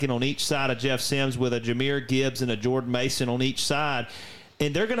sets, flanking on each side of Jeff Sims with a Jahmyr Gibbs and a Jordan Mason on each side.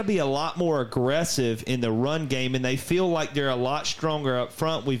 And they're going to be a lot more aggressive in the run game, and they feel like they're a lot stronger up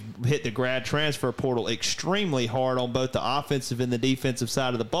front. We've hit the grad transfer portal extremely hard on both the offensive and the defensive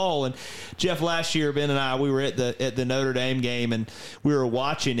side of the ball. And Jeff, last year, Ben and I, we were at the Notre Dame game, and we were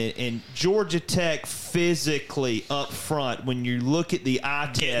watching it. And Georgia Tech physically up front, when you look at the eye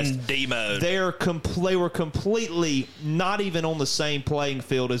test, D-mode. they were completely not even on the same playing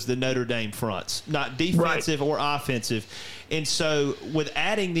field as the Notre Dame fronts, not defensive or offensive. And so with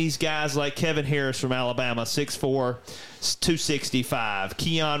adding these guys like Kevin Harris from Alabama, 6'4", 265,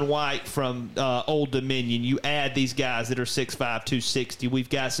 Keon White from Old Dominion, you add these guys that are 6'5", 260. We've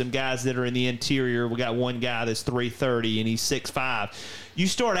got some guys that are in the interior. We got one guy that's 330 and he's 6'5". You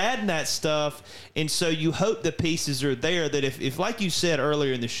start adding that stuff, and so you hope the pieces are there that if like you said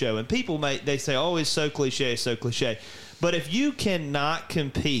earlier in the show, and people they say, oh, it's so cliche. But if you cannot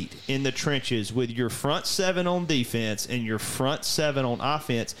compete in the trenches with your front 7 on defense and your front 7 on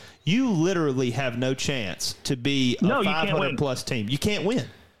offense, you literally have no chance to be a 500-plus team. You can't win.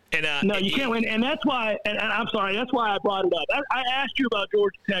 No, you can't win. And that's why – and I'm sorry, that's why I brought it up. I asked you about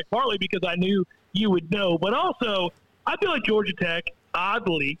Georgia Tech partly because I knew you would know. But also, I feel like Georgia Tech,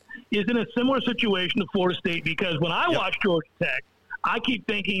 oddly, is in a similar situation to Florida State because when I watch Georgia Tech, I keep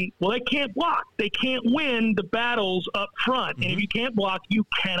thinking, well, they can't block. They can't win the battles up front. And if you can't block, you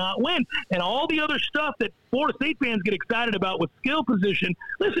cannot win. And all the other stuff that Florida State fans get excited about with skill position,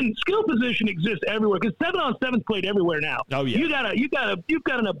 listen, skill position exists everywhere because 7-on-7's played everywhere now. Oh, yeah. You've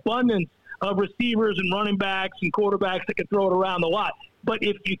got an abundance of receivers and running backs and quarterbacks that can throw it around the lot. But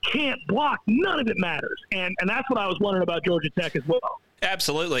if you can't block, none of it matters. And that's what I was wondering about Georgia Tech as well.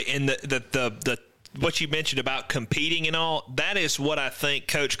 Absolutely. And the what you mentioned about competing and all, that is what I think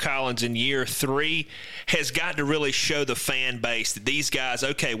Coach Collins in year 3 has got to really show the fan base that these guys,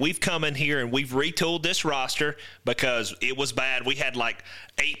 okay, we've come in here and we've retooled this roster because it was bad. We had like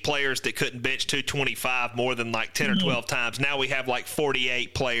 8 players that couldn't bench 225 more than like 10 or 12 times. Now we have like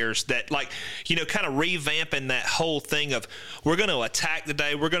 48 players that kind of revamping that whole thing of we're going to attack the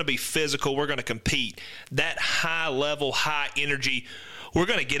day, we're going to be physical, we're going to compete. That high level, high energy, we're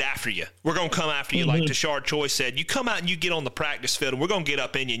going to get after you. We're going to come after you, like Tashard Choice said. You come out and you get on the practice field, and we're going to get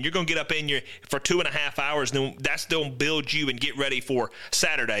up in you, and you're going to get up in you for 2.5 hours, and then that's going to build you and get ready for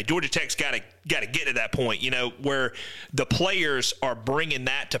Saturday. Georgia Tech's got to get to that point, where the players are bringing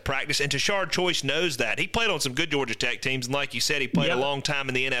that to practice, and Tashard Choice knows that. He played on some good Georgia Tech teams, and like you said, he played a long time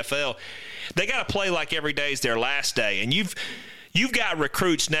in the NFL. They got to play like every day is their last day, and You've got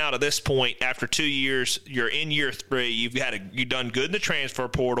recruits now to this point after 2 years. You're in year 3. You've done good in the transfer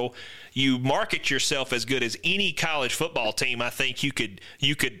portal. You market yourself as good as any college football team. I think you could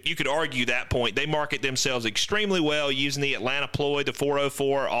argue that point. They market themselves extremely well using the Atlanta ploy, the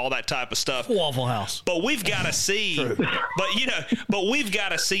 404, all that type of stuff. Waffle House. But we've got to see. But we've got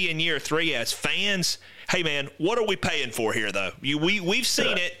to see in year 3 as fans. Hey man, what are we paying for here though? We've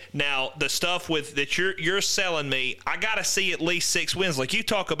seen it now. The stuff that you're selling me, I got to see at least 6 wins. Like you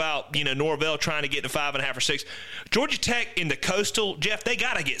talk about, Norvell trying to get to 5.5 or 6. Georgia Tech in the Coastal, Jeff, they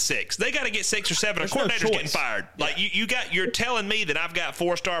got to get 6. They got to get 6 or 7. Our coordinator's getting fired. Like you're telling me that I've got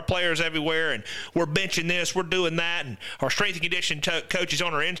 4-star players everywhere, and we're benching this, we're doing that, and our strength and conditioning coach is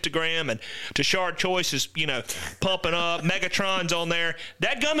on our Instagram, and Tashard Choice is pumping up, Megatron's on there.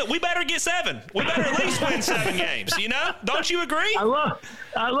 That gummit, we better get 7. We better at least win 7 games. Don't you agree? I love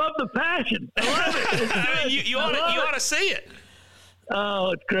the passion. I love it. You ought to see it.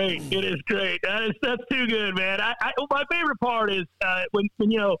 Oh, it's great. It is great. That's too good, man. My favorite part is when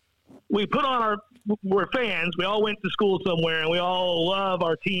we put on we're fans. We all went to school somewhere, and we all love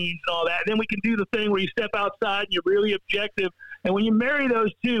our teams and all that. And then we can do the thing where you step outside and you're really objective. And when you marry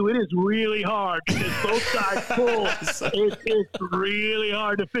those two, it is really hard because both sides pull. It's really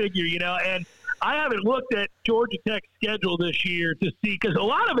hard to figure, And I haven't looked at Georgia Tech's schedule this year to see, because a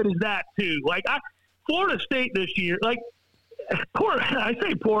lot of it is that too. Like Florida State this year, I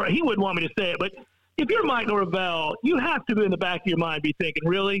say poor, he wouldn't want me to say it, but if you're Mike Norvell, you have to, in the back of your mind, be thinking,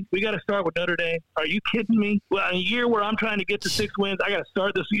 really? We got to start with Notre Dame? Are you kidding me? Well, in a year where I'm trying to get to 6 wins, I got to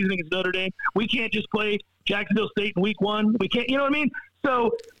start the season against Notre Dame. We can't just play Jacksonville State in week 1. We can't, you know what I mean?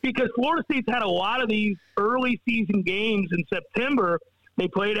 So, because Florida State's had a lot of these early season games in September They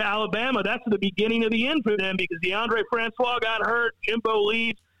played Alabama. That's the beginning of the end for them because DeAndre Francois got hurt, Jimbo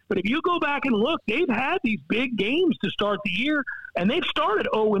leaves. But if you go back and look, they've had these big games to start the year, and they've started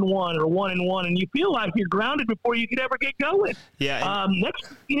 0-1 or 1-1, and you feel like you're grounded before you could ever get going. Yeah.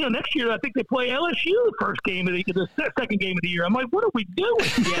 Next year, I think they play LSU the second game of the year. I'm like, what are we doing?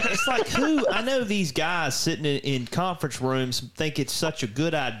 Yeah, it's like I know these guys sitting in conference rooms think it's such a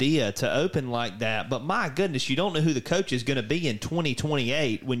good idea to open like that, but my goodness, you don't know who the coach is going to be in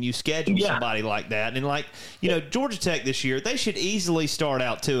 2028 when you schedule somebody like that. And Georgia Tech this year, they should easily start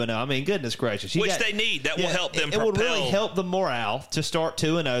out 2-0. I mean, goodness gracious. They need. That will help them propel. It would really help the morale to start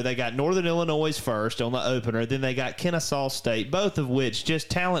 2-0. They got Northern Illinois first on the opener. Then they got Kennesaw State, both of which, just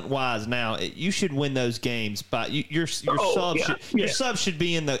talent-wise now, you should win those games. But your sub should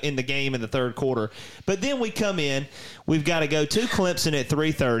be in the game in the third quarter. But then we come in. We've got to go to Clemson at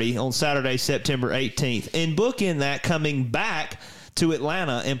 3:30 on Saturday, September 18th. And bookend that coming back to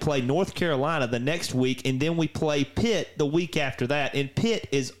Atlanta and play North Carolina the next week, and then we play Pitt the week after that. And Pitt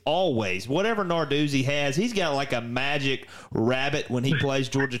is always, whatever Narduzzi has, he's got like a magic rabbit when he plays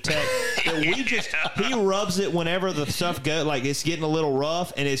Georgia Tech. He rubs it whenever the stuff goes, like it's getting a little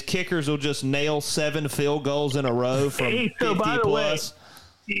rough, and his kickers will just nail 7 field goals in a row from 50 plus.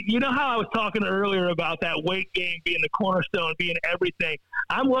 You know how I was talking earlier about that weight game being the cornerstone, being everything.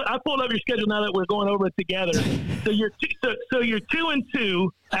 I pulled up your schedule now that we're going over it together. So you're 2-2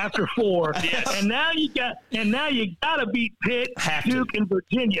 after 4, yes. and now you got to beat Pitt, Duke, and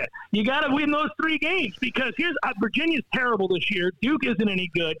Virginia. You got to win those 3 games because Virginia's terrible this year. Duke isn't any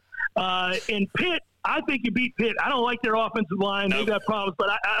good, and Pitt. I think you beat Pitt. I don't like their offensive line. Nope. They've got problems,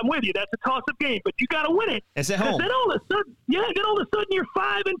 but I'm with you. That's a toss-up game, but you got to win it. It's at home. Then all of a sudden you're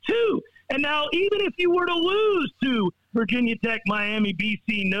 5-2. And now even if you were to lose to Virginia Tech, Miami,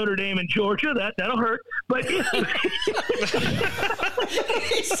 BC, Notre Dame, and Georgia, that'll hurt. But he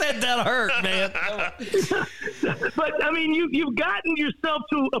said that'll hurt, man. But I mean, you've gotten yourself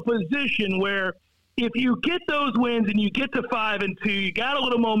to a position where if you get those wins and you get to 5-2, you got a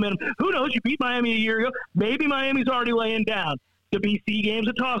little momentum. Who knows? You beat Miami a year ago. Maybe Miami's already laying down. The BC game's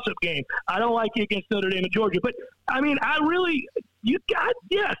a toss-up game. I don't like you against Notre Dame and Georgia. But, I mean, you got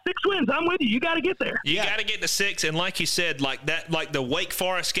 6 wins. I'm with you. You got to get there. You got to get to 6. And like you said, like the Wake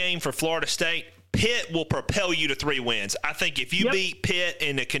Forest game for Florida State, Pitt will propel you to 3 wins. I think if you beat Pitt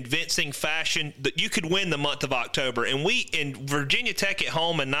in a convincing fashion, that you could win the month of October. And in Virginia Tech at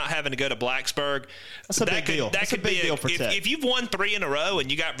home and not having to go to Blacksburg, that's a big deal. That's a big deal for Tech. If you've won 3 in a row and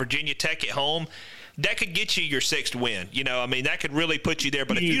you got Virginia Tech at home, that could get you your 6th win. That could really put you there.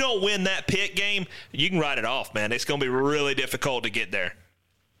 But if you don't win that Pitt game, you can write it off, man. It's going to be really difficult to get there.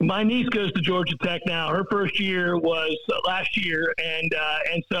 My niece goes to Georgia Tech now. Her first year was last year, and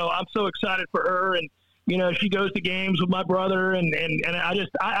so I'm so excited for her. And she goes to games with my brother, and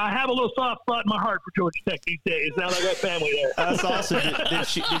I have a little soft spot in my heart for Georgia Tech these days. Now I got family there. That's awesome. Did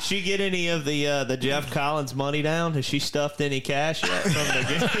she get any of the Jeff Collins money down? Has she stuffed any cash yet from the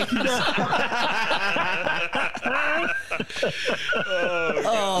games?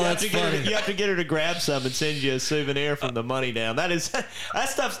 That's funny. You have to get her to grab some and send you a souvenir from the money down. That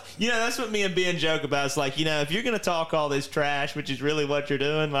stuff's, that's what me and Ben joke about. It's like, if you're going to talk all this trash, which is really what you're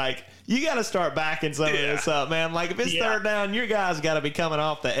doing, like, you got to start backing some of this up, man. Like, if it's third down, your guys got to be coming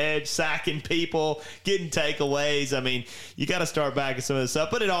off the edge, sacking people, getting takeaways. I mean, you got to start backing some of this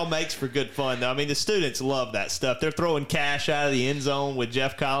up. But it all makes for good fun, though. I mean, the students love that stuff. They're throwing cash out of the end zone with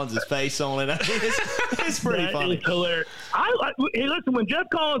Jeff Collins' face on it. I mean, it's pretty funny. Is hilarious. Hey, listen, when Jeff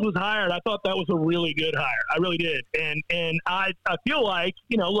Collins was hired, I thought that was a really good hire. I really did. And I feel like,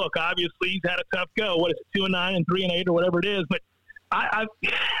 look, obviously he's had a tough go. What is it, 2-9 and 3-8 or whatever it is. But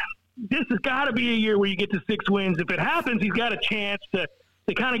this has got to be a year where you get to 6 wins. If it happens, he's got a chance to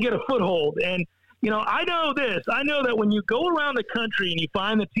kind of get a foothold. And, I know this. I know that when you go around the country and you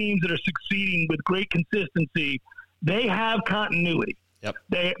find the teams that are succeeding with great consistency, they have continuity. Yep.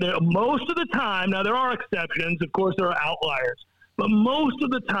 They're most of the time, now there are exceptions. Of course, there are outliers. But most of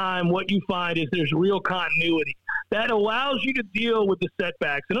the time, what you find is there's real continuity. That allows you to deal with the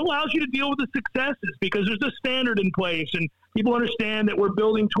setbacks and allows you to deal with the successes because there's a standard in place and people understand that we're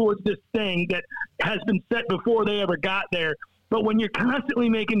building towards this thing that has been set before they ever got there. But when you're constantly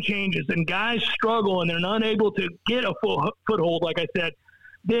making changes and guys struggle and they're not able to get a full foothold, like I said,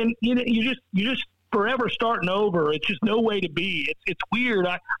 then you just forever starting over. It's just no way to be. It's weird.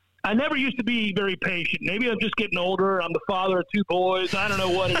 I never used to be very patient. Maybe I'm just getting older. I'm the father of 2 boys. I don't know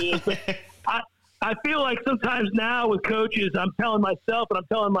what it is. But I feel like sometimes now with coaches, I'm telling myself and I'm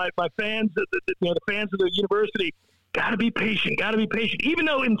telling my fans, the fans of the university, Got to be patient. Even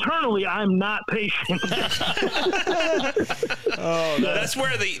though internally I'm not patient. That's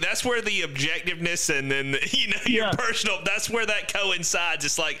where the objectiveness and then your personal. That's where that coincides.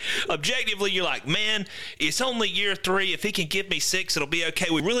 It's like objectively, you're like, man, it's only year 3. If he can give me 6, it'll be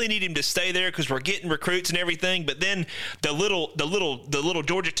okay. We really need him to stay there because we're getting recruits and everything. But then the little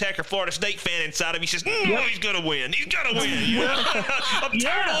Georgia Tech or Florida State fan inside of me says, he's gonna win. He's gonna win. I'm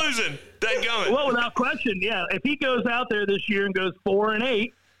tired of losing. Well, without question, if he goes out there this year and goes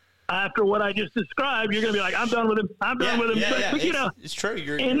 4-8 after what I just described, you're going to be like, I'm done with him. But, it's true.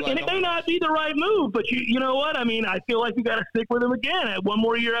 And it may not be the right move, but you know what? I mean, I feel like you got to stick with him again at one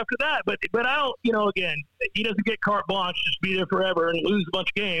more year after that. But I don't, again, he doesn't get carte blanche, just be there forever and lose a bunch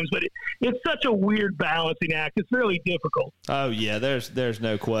of games. But it's such a weird balancing act. It's really difficult. Oh yeah, there's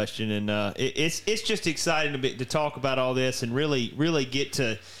no question, and it's just exciting to talk about all this and really get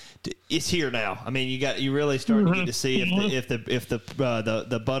to. It's here now. I mean, you really start to get to see if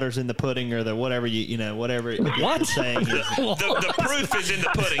the butter's in the pudding or the whatever whatever the saying is. The proof is in the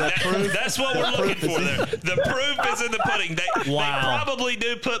pudding. That's what we're looking for there. The proof is in the pudding. They probably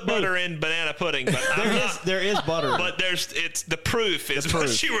do put butter in banana pudding, but there is butter. But the proof is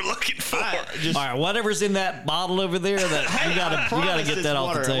what you were looking for. All right, whatever's in that bottle over there, that you gotta get that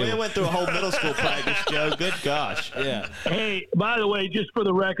off the table. We went through a whole middle school practice, Joe. Good gosh. Yeah. Hey, by the way, just for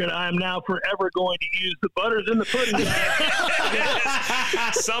the record, I am now forever going to use the butters in the pudding.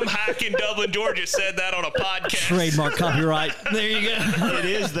 Some hack in Dublin, Georgia said that on a podcast. Trademark copyright. There you go. It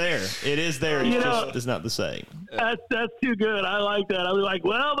is there. It's not the same. That's too good. I like that. I was like,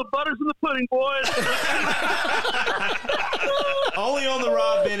 well, the butter's in the pudding, boys. Only on the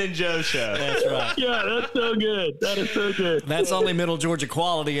Rob, Ben, and Joe show. That's right. Yeah, that's so good. That is so good. That's only Middle Georgia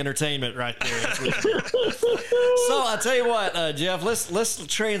quality entertainment right there. So I tell you what, Jeff, let's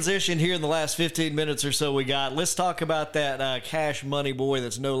transition here in the last 15 minutes or so we got. Let's talk about that Cash Money boy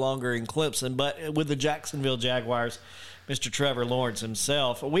that's no longer in Clemson, but with the Jacksonville Jaguars, Mr. Trevor Lawrence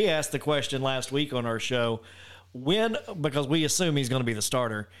himself. We asked the question last week on our show, because we assume he's going to be the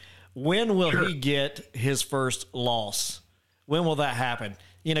starter, when will he get his first loss? When will that happen?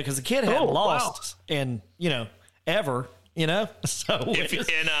 Because the kid hadn't lost in, ever. So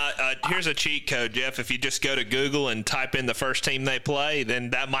here's a cheat code, Jeff. If you just go to Google and type in the first team they play, then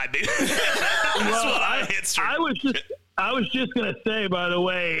that might be. I was just going to say, by the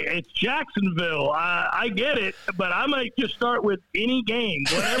way, it's Jacksonville. I get it, but I might just start with any game,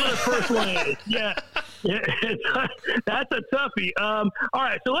 whatever the first one is. Yeah, that's a toughie. All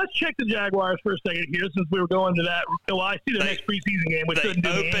right, so let's check the Jaguars for a second here, since we were going to that. Well, I see the next preseason game, which shouldn't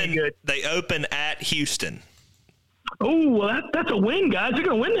do me any good. They open at Houston. Oh, well, that's a win, guys. They're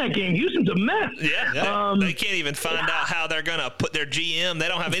going to win that game. Houston's a mess. Yeah, they can't even find out how they're going to put their GM. They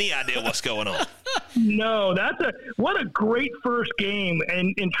don't have any idea what's going on. No, what a great first game.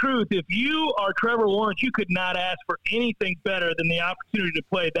 And in truth, if you are Trevor Lawrence, you could not ask for anything better than the opportunity to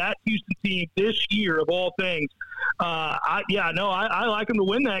play that Houston team this year of all things. I like them to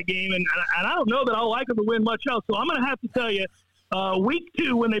win that game, and I don't know that I'll like them to win much else. So I'm going to have to tell you, week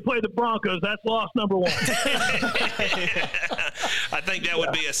 2, when they play the Broncos, that's loss number 1. I think that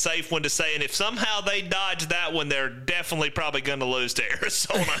would be a safe one to say. And if somehow they dodge that one, they're definitely probably going to lose to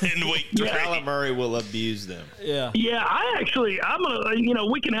Arizona in week 3. Kyler Murray will abuse them. Yeah, I'm going to,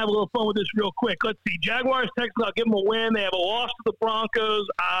 we can have a little fun with this real quick. Let's see. Jaguars, Texans, I'll give them a win. They have a loss to the Broncos.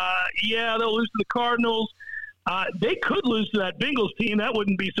 They'll lose to the Cardinals. They could lose to that Bengals team. That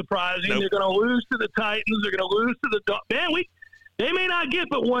wouldn't be surprising. Nope. They're going to lose to the Titans. They're going to lose to the they may not get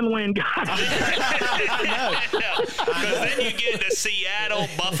but one win, guys. Because then you get to Seattle.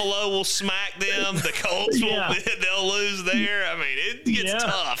 Buffalo will smack them. The Colts they'll lose there. I mean, it gets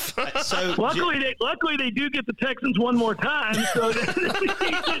tough. So luckily they do get the Texans one more time. So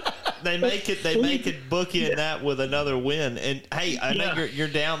they make it bookend that with another win. And hey, I know you're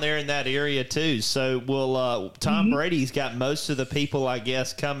down there in that area too. So will Tom Brady's got most of the people, I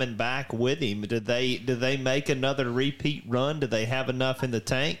guess, coming back with him. Do they make another repeat run? Do they have enough in the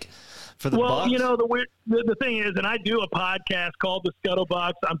tank for the Bucs? The thing is, and I do a podcast called The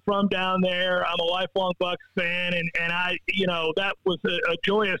Scuttlebucks. I'm from down there. I'm a lifelong Bucs fan, and I, that was a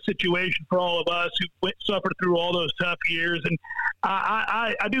joyous situation for all of us who suffered through all those tough years. And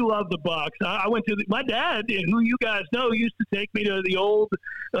I do love the Bucs. I went to my dad, who you guys know, used to take me to the old,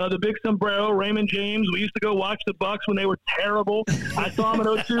 the Big Sombrero, Raymond James. We used to go watch the Bucs when they were terrible. I saw them in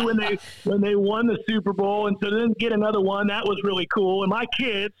 2002 when they won the Super Bowl, and so then get another one. That was really cool. And my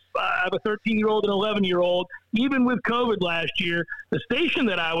kids, I have a 13-year-old and 11-year-old. Even with COVID last year, the station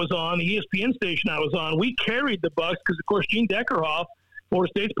that I was on, the ESPN station I was on, we carried the Bucs because, of course, Gene Deckerhoff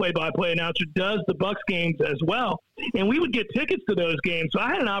Florida State's play-by-play announcer, does the Bucs games as well. And we would get tickets to those games. So I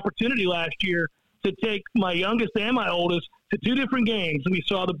had an opportunity last year to take my youngest and my oldest to two different games. We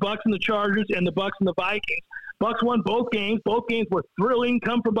saw the Bucs and the Chargers and the Bucs and the Vikings. Bucs won both games. Both games were thrilling,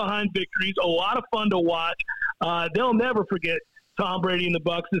 come-from-behind victories, a lot of fun to watch. They'll never forget Tom Brady and the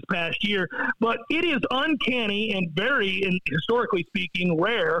Bucs this past year. But it is uncanny and very, and historically speaking,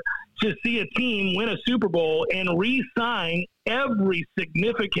 rare to see a team win a Super Bowl and re-sign every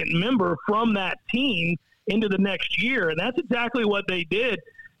significant member from that team into the next year. And that's exactly what they did.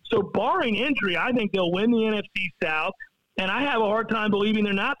 So barring injury, I think they'll win the NFC South. And I have a hard time believing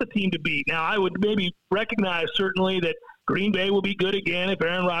they're not the team to beat. Now, I would maybe recognize certainly that Green Bay will be good again if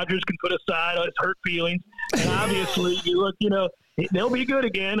Aaron Rodgers can put aside his hurt feelings. And obviously, they'll be good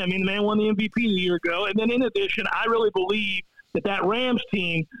again. I mean, the man won the MVP a year ago. And then in addition, I really believe that Rams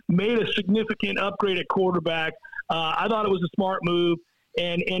team made a significant upgrade at quarterback. I thought it was a smart move.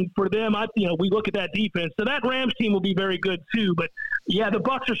 And for them, we look at that defense. So that Rams team will be very good too. But yeah, the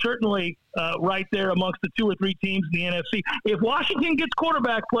Bucs are certainly right there amongst the two or three teams in the NFC. If Washington gets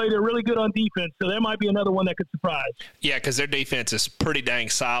quarterback play, they're really good on defense. So there might be another one that could surprise. Yeah, because their defense is pretty dang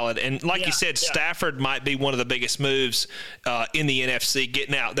solid. And like you said, Stafford might be one of the biggest moves in the NFC,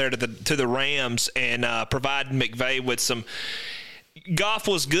 getting out there to the Rams and providing McVay with some. Goff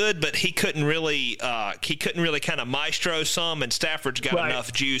was good, but he couldn't really kind of maestro some, and Stafford's got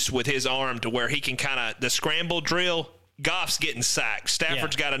enough juice with his arm to where he can kind of the scramble drill. Goff's getting sacked.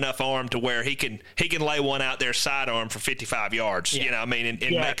 Stafford's got enough arm to where he can lay one out there sidearm for 55 yards. You know what I mean, and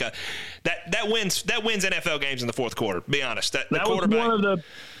make a that wins NFL games in the fourth quarter. Be honest, that quarterback. Was one of the.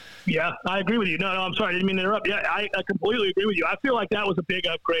 Yeah, I agree with you. No, I'm sorry, I didn't mean to interrupt. Yeah, I completely agree with you. I feel like that was a big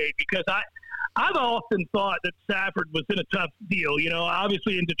upgrade because I've often thought that Stafford was in a tough deal.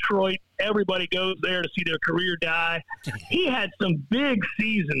 Obviously in Detroit, everybody goes there to see their career die. He had some big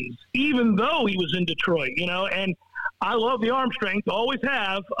seasons, even though he was in Detroit, and I love the arm strength, always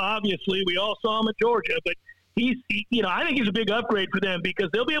have. Obviously, we all saw him at Georgia, but I think he's a big upgrade for them because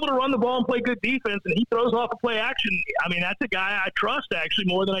they'll be able to run the ball and play good defense, and he throws off a play action. I mean, that's a guy I trust actually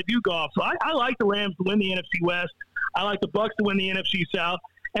more than I do Goff. So I like the Rams to win the NFC West. I like the Bucs to win the NFC South.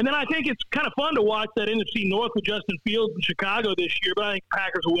 And then I think it's kind of fun to watch that NFC North with Justin Fields in Chicago this year, but I think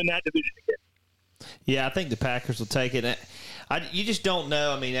Packers will win that division again. Yeah, I think the Packers will take it. You just don't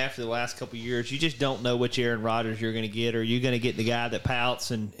know. I mean, after the last couple of years, you just don't know which Aaron Rodgers you're going to get. Are you going to get the guy that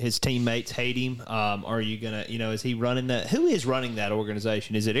pouts and his teammates hate him? Are you going to, is he running that? Who is running that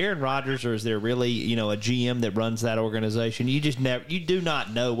organization? Is it Aaron Rodgers, or is there really, a GM that runs that organization? You do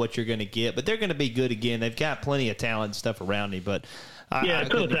not know what you're going to get, but they're going to be good again. They've got plenty of talent and stuff around him, but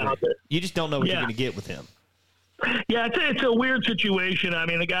you just don't know what you're going to get with him. Yeah, it's a weird situation. I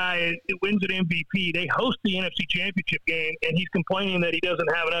mean, the guy wins an MVP. They host the NFC Championship game, and he's complaining that he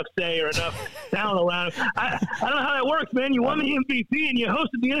doesn't have enough say or enough talent around him. I don't know how that works, man. You won the MVP, and you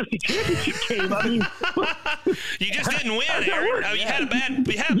hosted the NFC Championship game. I mean, you just didn't win, Aaron. You had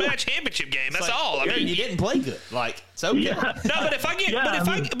a bad championship game. That's all. I mean, you didn't play good. So okay. Yeah. No,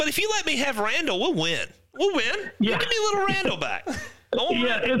 but if you let me have Randall, we'll win. We'll win. Yeah. Give me a little Randall back.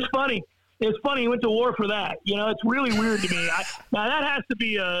 It's funny. It's funny he went to war for that. It's really weird to me. Now, that has to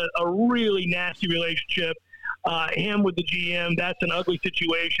be a really nasty relationship. Him with the GM, that's an ugly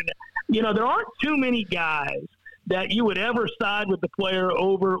situation. There aren't too many guys that you would ever side with the player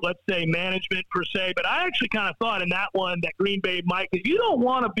over, let's say, management per se. But I actually kind of thought in that one that Green Bay might, because you don't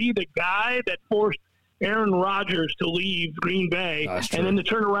want to be the guy that forced Aaron Rodgers to leave Green Bay and then to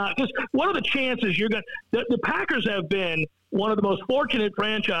turn around. Because what are the chances you're going to – the Packers have been one of the most fortunate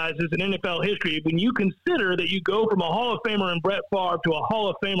franchises in NFL history when you consider that you go from a Hall of Famer in Brett Favre to a Hall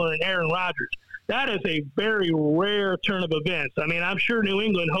of Famer in Aaron Rodgers. That is a very rare turn of events. I mean, I'm sure New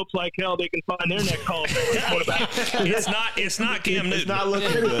England hopes like hell they can find their next Hall of Famer quarterback. It's not Cam Newton. It's not looking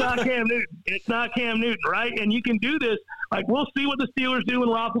good. It's not Cam Newton. It's not Cam Newton, right? And you can do this. Like, we'll see what the Steelers do when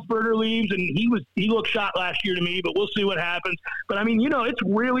Roethlisberger leaves, and he looked shot last year to me, but we'll see what happens. But, I mean, it's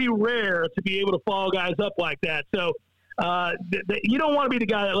really rare to be able to follow guys up like that. So, you don't want to be the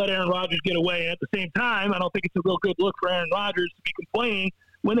guy that let Aaron Rodgers get away. And at the same time, I don't think it's a real good look for Aaron Rodgers to be complaining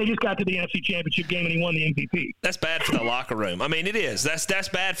when they just got to the NFC Championship game and he won the MVP. That's bad for the locker room. I mean, it is. That's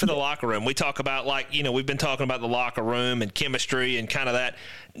bad for the locker room. We talk about, we've been talking about the locker room and chemistry and kind of that.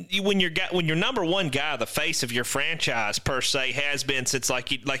 When your number one guy, the face of your franchise per se, has been since,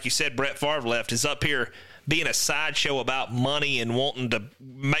 like you said, Brett Favre left, is up here being a sideshow about money and wanting to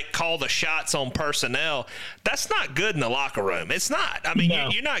call the shots on personnel, that's not good in the locker room. It's not. I mean, no.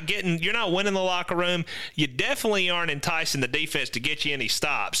 You're not winning the locker room. You definitely aren't enticing the defense to get you any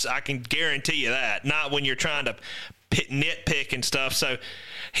stops. I can guarantee you that. Not when you're trying to nitpick and stuff. So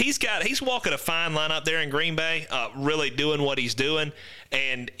he's walking a fine line up there in Green Bay, really doing what he's doing.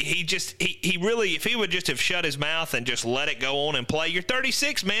 And he really, if he would just have shut his mouth and just let it go on and play, you're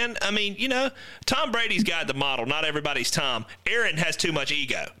 36, man. I mean, Tom Brady's got the model. Not everybody's Tom. Aaron has too much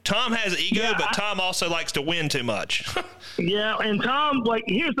ego. Tom has ego, but Tom also likes to win too much. Yeah, and Tom,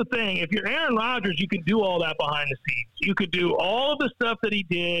 here's the thing. If you're Aaron Rodgers, you can do all that behind the scenes. You could do all of the stuff that he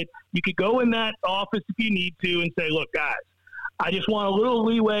did. You could go in that office if you need to and say, look, guys, I just want a little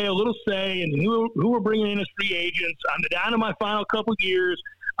leeway, a little say, and who we're bringing in as free agents. I'm down to my final couple years.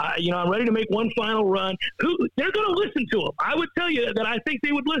 I'm ready to make one final run. They're going to listen to him. I would tell you that I think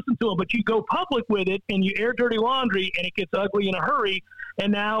they would listen to him, but you go public with it and you air dirty laundry and it gets ugly in a hurry.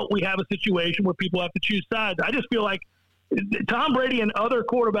 And now we have a situation where people have to choose sides. I just feel like Tom Brady and other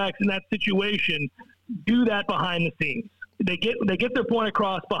quarterbacks in that situation do that behind the scenes. They get their point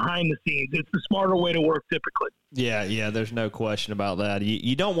across behind the scenes. It's the smarter way to work typically. Yeah, there's no question about that.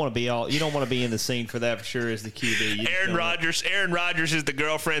 You don't want to be in the scene for that for sure as the QB. Aaron Rodgers is the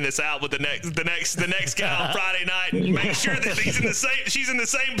girlfriend that's out with the next guy on Friday night. Make sure that she's in the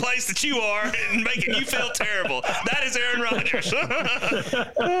same place that you are and making you feel terrible. That is Aaron Rodgers.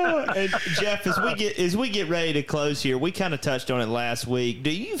 And Jeff, as we get ready to close here, we kind of touched on it last week.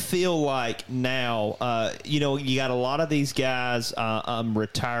 Do you feel like now, you got a lot of these guys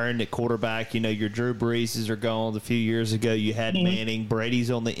retiring at quarterback? Your Drew Breeses are gone. A few years ago, you had Manning.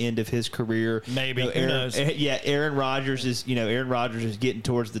 Brady's on the end of his career. Maybe. Who knows? Aaron Rodgers is getting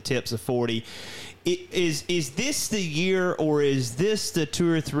towards the tips of 40. Is this the year, or is this the 2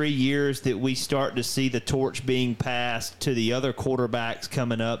 or 3 years that we start to see the torch being passed to the other quarterbacks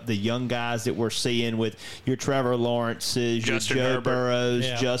coming up, the young guys that we're seeing with your Trevor Lawrences, your Joe Burrows,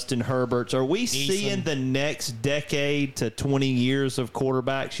 Justin Herberts? Are we seeing the next decade to 20 years of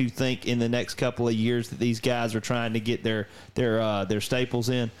quarterbacks, you think, in the next couple of years that these guys are trying to get their staples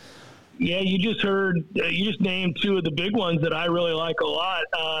in? Yeah, you just named two of the big ones that I really like a lot.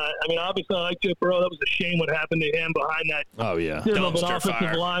 Obviously I like Joe Burrow. That was a shame what happened to him behind that. Oh yeah,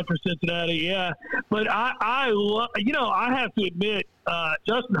 offensive line for Cincinnati. Yeah, but I have to admit,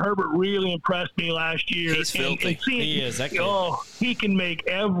 Justin Herbert really impressed me last year. He's filthy. He is. He can make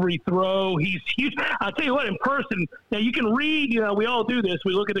every throw. He's huge. I'll tell you what, in person, now you can read, we all do this.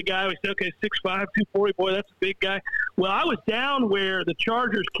 We look at the guy, we say, okay, 6'5", 240, boy, that's a big guy. Well, I was down where the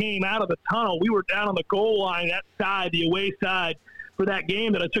Chargers came out of the tunnel. We were down on the goal line, that side, the away side, for that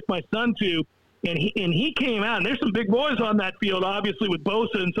game that I took my son to. And he came out, and there's some big boys on that field, obviously, with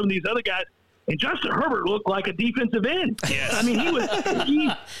Bosa and some of these other guys. And Justin Herbert looked like a defensive end. Yes. I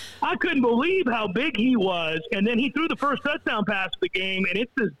mean, I couldn't believe how big he was. And then he threw the first touchdown pass of the game, and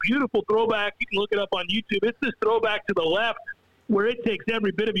it's this beautiful throwback. You can look it up on YouTube. It's this throwback to the left where it takes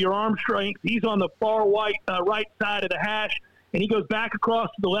every bit of your arm strength. He's on the far right side of the hash, and he goes back across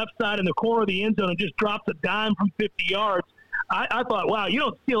to the left side in the corner of the end zone and just drops a dime from 50 yards. I thought, wow, you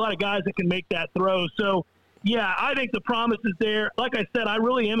don't see a lot of guys that can make that throw. So, yeah, I think the promise is there. Like I said, I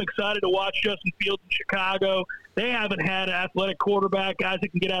really am excited to watch Justin Fields in Chicago. They haven't had an athletic quarterback, guys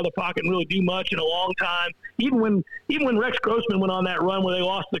that can get out of the pocket and really do much in a long time. Even when Rex Grossman went on that run where they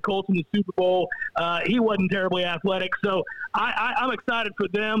lost the Colts in the Super Bowl, he wasn't terribly athletic. So I'm excited for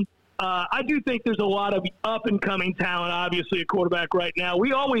them. I do think there's a lot of up-and-coming talent, obviously, at quarterback right now.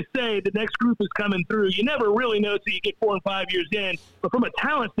 We always say the next group is coming through. You never really know till you get 4 and 5 years in. But from a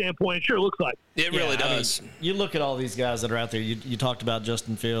talent standpoint, it sure looks like it really does. You look at all these guys that are out there. You talked about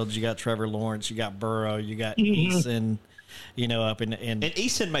Justin Fields. You got Trevor Lawrence. You got Burrow. You got Eason. Up in and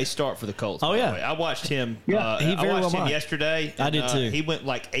Eason may start for the Colts. Oh, yeah. I watched him. He I watched him yesterday. I did too. He went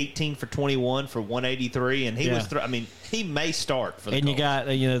like 18 for 21 for 183, and he was. He may start for the Colts. And you got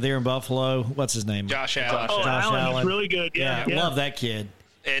there in Buffalo. What's his name? Josh Allen. Josh Allen. He's really good. Yeah. Love that kid.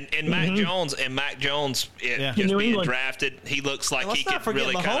 And Mac Jones just being drafted, he looks like he could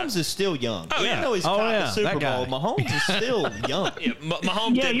really Mahomes is still young. Oh, yeah. Even though he's caught the Super Bowl, Mahomes is still young.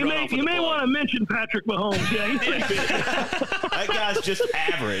 Mahomes you may want to mention Patrick Mahomes. Yeah, he's pretty big. That guy's just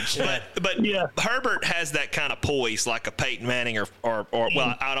average. But Herbert has that kind of poise like a Peyton Manning or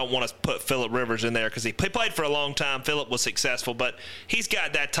I don't want to put Phillip Rivers in there because he played for a long time. Phillip was successful, but he's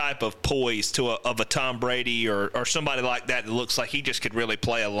got that type of poise of a Tom Brady or somebody like that looks like he just could really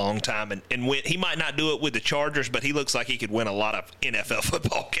play a long time and win. He might not do it with the Chargers, but he looks like he could win a lot of NFL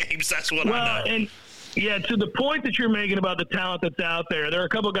football games. That's what I know. And to the point that you're making about the talent that's out there, there are a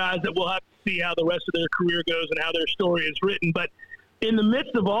couple of guys that we'll have to see how the rest of their career goes and how their story is written. But in the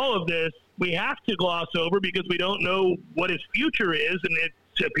midst of all of this, we have to gloss over because we don't know what his future is, and it's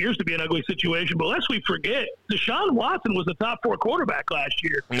appears to be an ugly situation. But lest we forget, Deshaun Watson was the top 4 quarterback last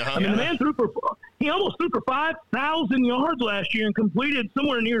year. I mean, the man he almost threw for 5,000 yards last year and completed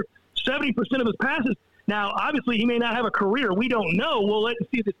somewhere near 70% of his passes. Now, obviously, he may not have a career. We don't know. We'll let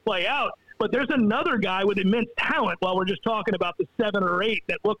see this play out. But there's another guy with immense talent while we're just talking about the 7 or 8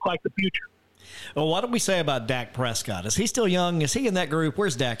 that look like the future. Well, what did we say about Dak Prescott? Is he still young? Is he in that group?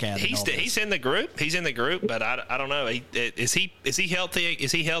 Where's Dak at? He's in the group. He's in the group, but I don't know. Is he healthy?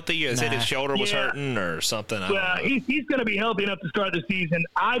 Is he healthy? Is it his shoulder was hurting or something? Well, he's going to be healthy enough to start the season.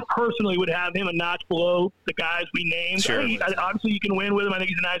 I personally would have him a notch bew the guys we named. Sure. Obviously, you can win with him. I think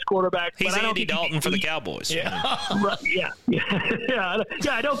he's a nice quarterback. He's Andy Dalton for the Cowboys. Yeah. I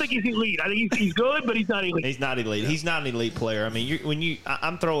don't think he's elite. I think he's good, but he's not elite. He's not elite. He's not an elite player. I mean,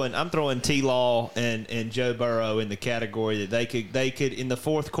 I'm throwing T-Law and Joe Burrow in the category that they could in the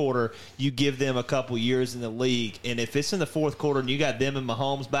fourth quarter. You give them a couple years in the league, and if it's in the fourth quarter and you got them and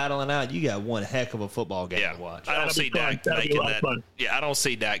Mahomes battling out, you got one heck of a football game to watch. I don't see Dak making that. Yeah, I don't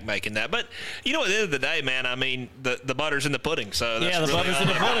see Dak making that. But you know, at the end of the day, man, I mean, the butter's in the pudding. So that's the butter's in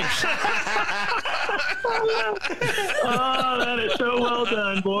the pudding. Oh, that is so well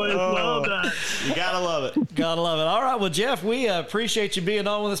done, boys. Well done. You gotta love it. Gotta love it. All right, well, Jeff, we appreciate you being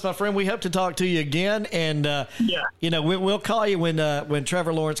on with us, my friend. We hope to talk to you again, and we'll call you when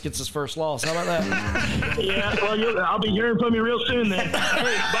Trevor Lawrence gets his first loss. How about that? Yeah, well, I'll be hearing from you real soon then.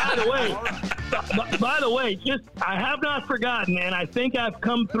 Hey, by the way, just I have not forgotten, and I think I've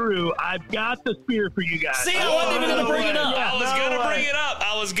come through. I've got the spear for you guys. See, I wasn't even going to bring it up. I was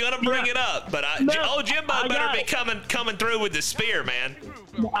going to bring it up, but Jimbo better be coming through with the spear, man.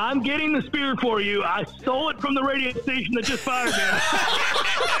 I'm getting the spear for you. I stole it from the radio station that just fired me.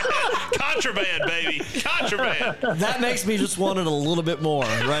 Contraband, baby. Contraband. That makes me just want it a little bit more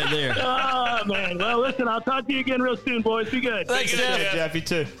right there. Oh, man. Well, listen, I'll talk to you again real soon, boys. Be good. Thanks, Jeff. Jeff, you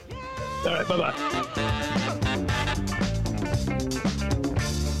too. All right, bye-bye.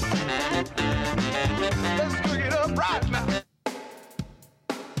 Let's cook it up right now.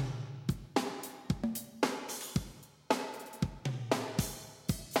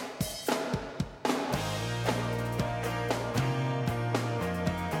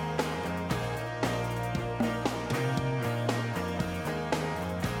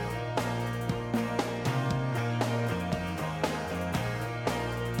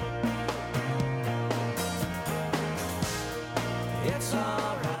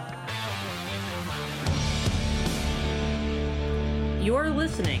 You're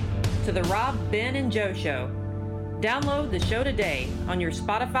listening to the Rob, Ben, and Joe Show. Download the show today on your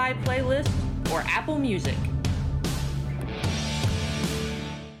Spotify playlist or Apple Music.